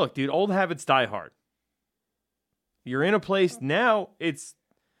 I mean, look, dude, old habits die hard. You're in a place now, it's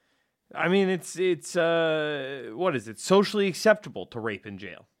what is it? Socially acceptable to rape in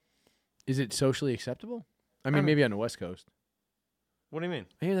jail. Is it socially acceptable? I mean, maybe on the West Coast. What do you mean?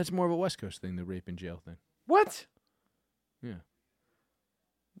 I hear that's more of a West Coast thing, the rape in jail thing. What? Yeah.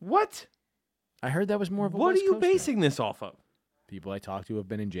 What? I heard that was more of a What West are you Coast basing thing. this off of? People I talk to have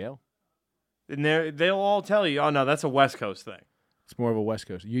been in jail. And they'll all tell you, oh, no, that's a West Coast thing. It's more of a West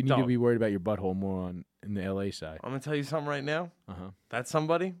Coast. You need to be worried about your butthole more in the L.A. side. I'm going to tell you something right now. Uh-huh. That's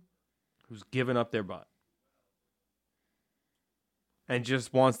somebody who's given up their butt. And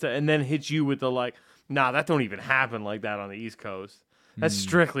just wants to, and then hits you with the like, nah, that don't even happen like that on the East Coast. That's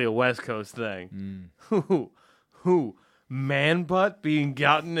strictly a West Coast thing. Who? Man butt being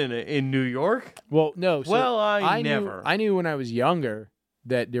gotten in New York? Well, no. So well, I never. I knew when I was younger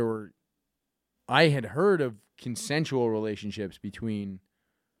that I had heard of consensual relationships between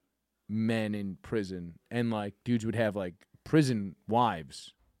men in prison, and like dudes would have like prison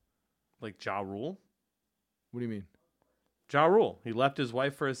wives. Like Ja Rule? What do you mean? Ja Rule. He left his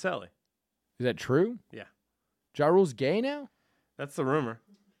wife for a celly. Is that true? Yeah. Ja Rule's gay now? That's the rumor.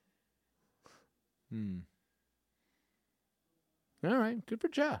 All right. Good for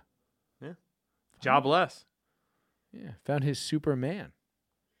Ja. Yeah. Ja bless. Yeah. Found his Superman.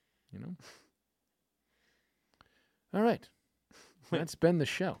 You know? All right. That's been the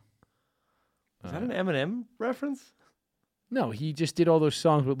show. Is that an Eminem reference? No, he just did all those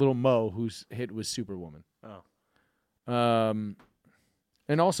songs with Lil Mo, whose hit was Superwoman. Oh.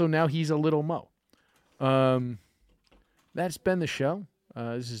 And also now he's a Little Mo. That's been the show.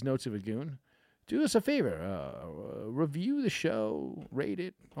 This is Notes of a Goon. Do us a favor. Review the show, rate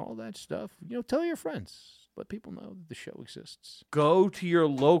it, all that stuff. Tell your friends. Let people know that the show exists. Go to your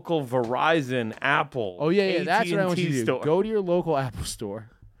local Verizon, Apple. Oh, yeah, that's what I want you to do. Store. Go to your local Apple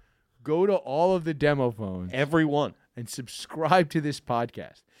store. Go to all of the demo phones. Everyone. And subscribe to this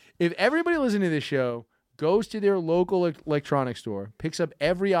podcast. If everybody listening to this show goes to their local electronics store, picks up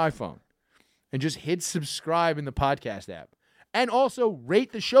every iPhone, and just hit subscribe in the podcast app, and also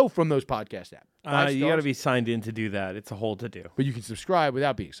rate the show from those podcast apps. You got to be signed in to do that. It's a whole to do. But you can subscribe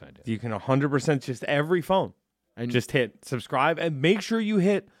without being signed in. You can 100% just every phone. And just hit subscribe and make sure you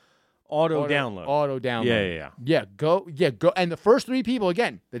hit auto download. Auto download. Yeah. Yeah, go. And the first 3 people,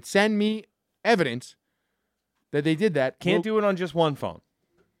 again, that send me evidence that they did that. Can't do it on just one phone.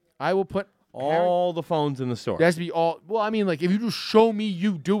 I will put all the phones in the store. It has to be all. Well, I mean, like, if you just show me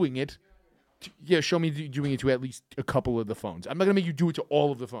you doing it, show me doing it to at least a couple of the phones. I'm not going to make you do it to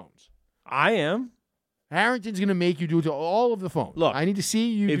all of the phones. I am. Harrington's going to make you do it to all of the phones. Look, I need to see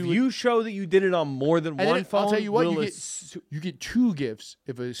you if do you show that you did it on more than one phone, I'll tell you what, you get 2 gifts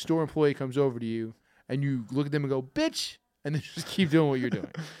if a store employee comes over to you and you look at them and go, bitch, and then just keep doing what you're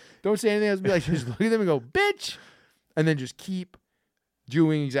doing. Don't say anything else. Be like, just look at them and go, bitch, and then just keep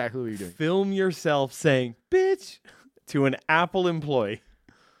doing exactly what you're doing. Film yourself saying, bitch, to an Apple employee.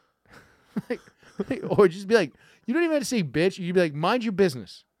 Or just be like, you don't even have to say bitch. You'd be like, mind your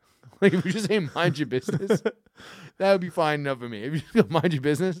business. Like, if you just say mind your business, that would be fine enough for me. If you just go mind your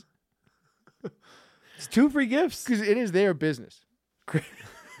business. It's 2 free gifts. Because it is their business.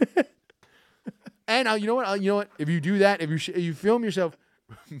 And you know what? If you do that, if you film yourself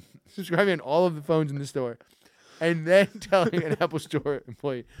subscribing on all of the phones in the store, and then telling an Apple Store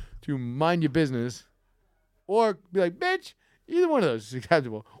employee to mind your business, or be like, bitch, either one of those is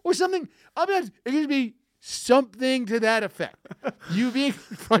acceptable. Or something, I'll be honest, it could be something to that effect. You being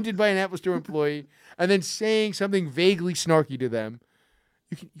confronted by an Apple Store employee and then saying something vaguely snarky to them.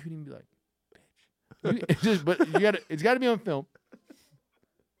 You can even be like, bitch. But it's got to be on film.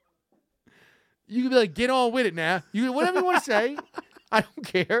 You can be like, get on with it now. Whatever you want to say. I don't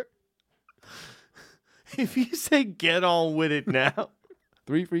care. If you say get on with it now.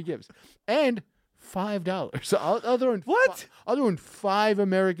 3 free gifts. And $5. So I'll throw in what? I'll throw in $5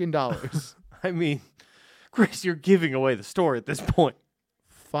 American. I mean, Chris, you're giving away the store at this point.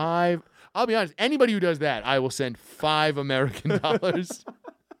 5. I'll be honest. Anybody who does that, I will send $5 American.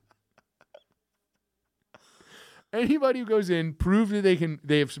 Anybody who goes in, prove that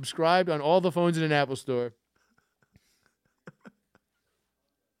they have subscribed on all the phones in an Apple Store,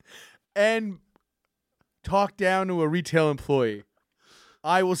 and talk down to a retail employee,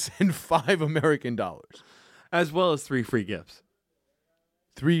 I will send $5 American. As well as 3 free gifts.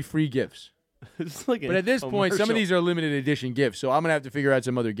 3 free gifts. It's like but at this point, some of these are limited edition gifts, so I'm going to have to figure out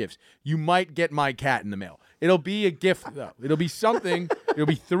some other gifts. You might get my cat in the mail. It'll be a gift, though. It'll be something. It'll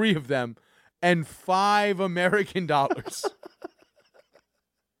be 3 of them. And $5 American. Here's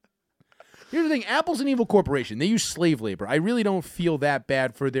the thing. Apple's an evil corporation. They use slave labor. I really don't feel that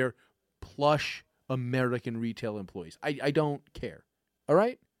bad for their plush American retail employees. I don't care. All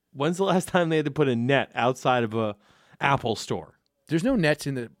right? When's the last time they had to put a net outside of a Apple store? There's no nets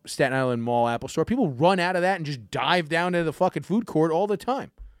in the Staten Island Mall Apple Store. People run out of that and just dive down into the fucking food court all the time.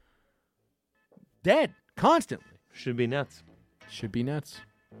 Dead. Constantly. Should be nets. Should be nets.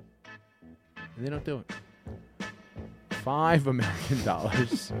 And they don't do it. $5 American.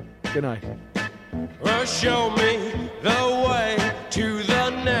 Good night. Well, show me the way to the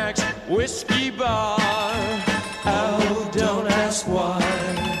next whiskey bar. Oh, don't ask why.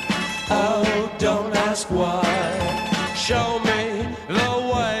 Oh, don't ask why. Show me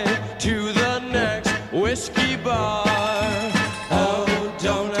the way to the next whiskey bar. Oh,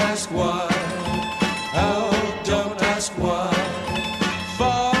 don't ask why. Oh, don't ask why.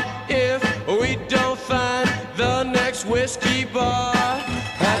 For if we don't find the next whiskey bar,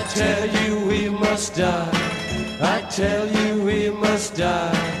 I tell you we must die. I tell you we must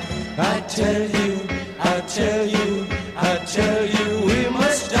die. I tell you, I tell you, I tell you we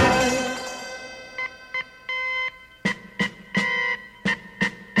must die.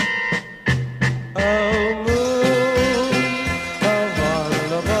 Oh, moon of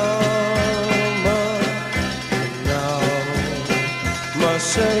Alabama, now must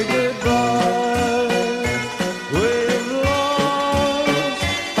say goodbye. We've lost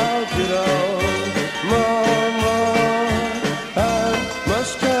our good old mama. I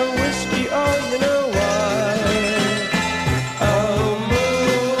must have whiskey, oh, you know why. Oh,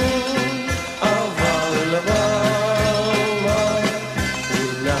 moon of Alabama,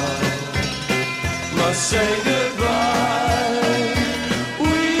 now must say goodbye.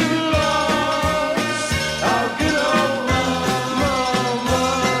 We've lost our good old mama.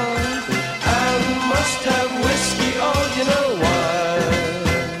 I must have whiskey, oh, you know why.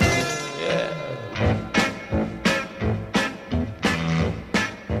 Yeah.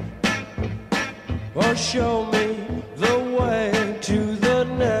 Or show me the way to the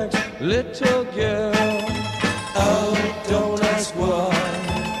next little girl. Oh, don't ask why.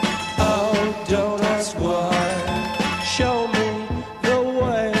 Oh, don't ask why. Show me the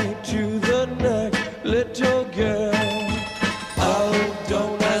way to the next little girl. Oh,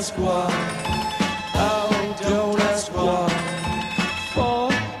 don't ask why. Oh, don't ask why.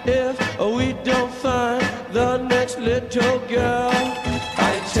 For if we don't find the next little girl,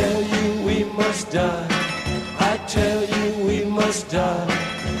 I tell you we must die. I tell you we must die.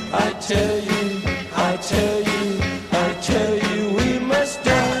 I tell you, I tell you.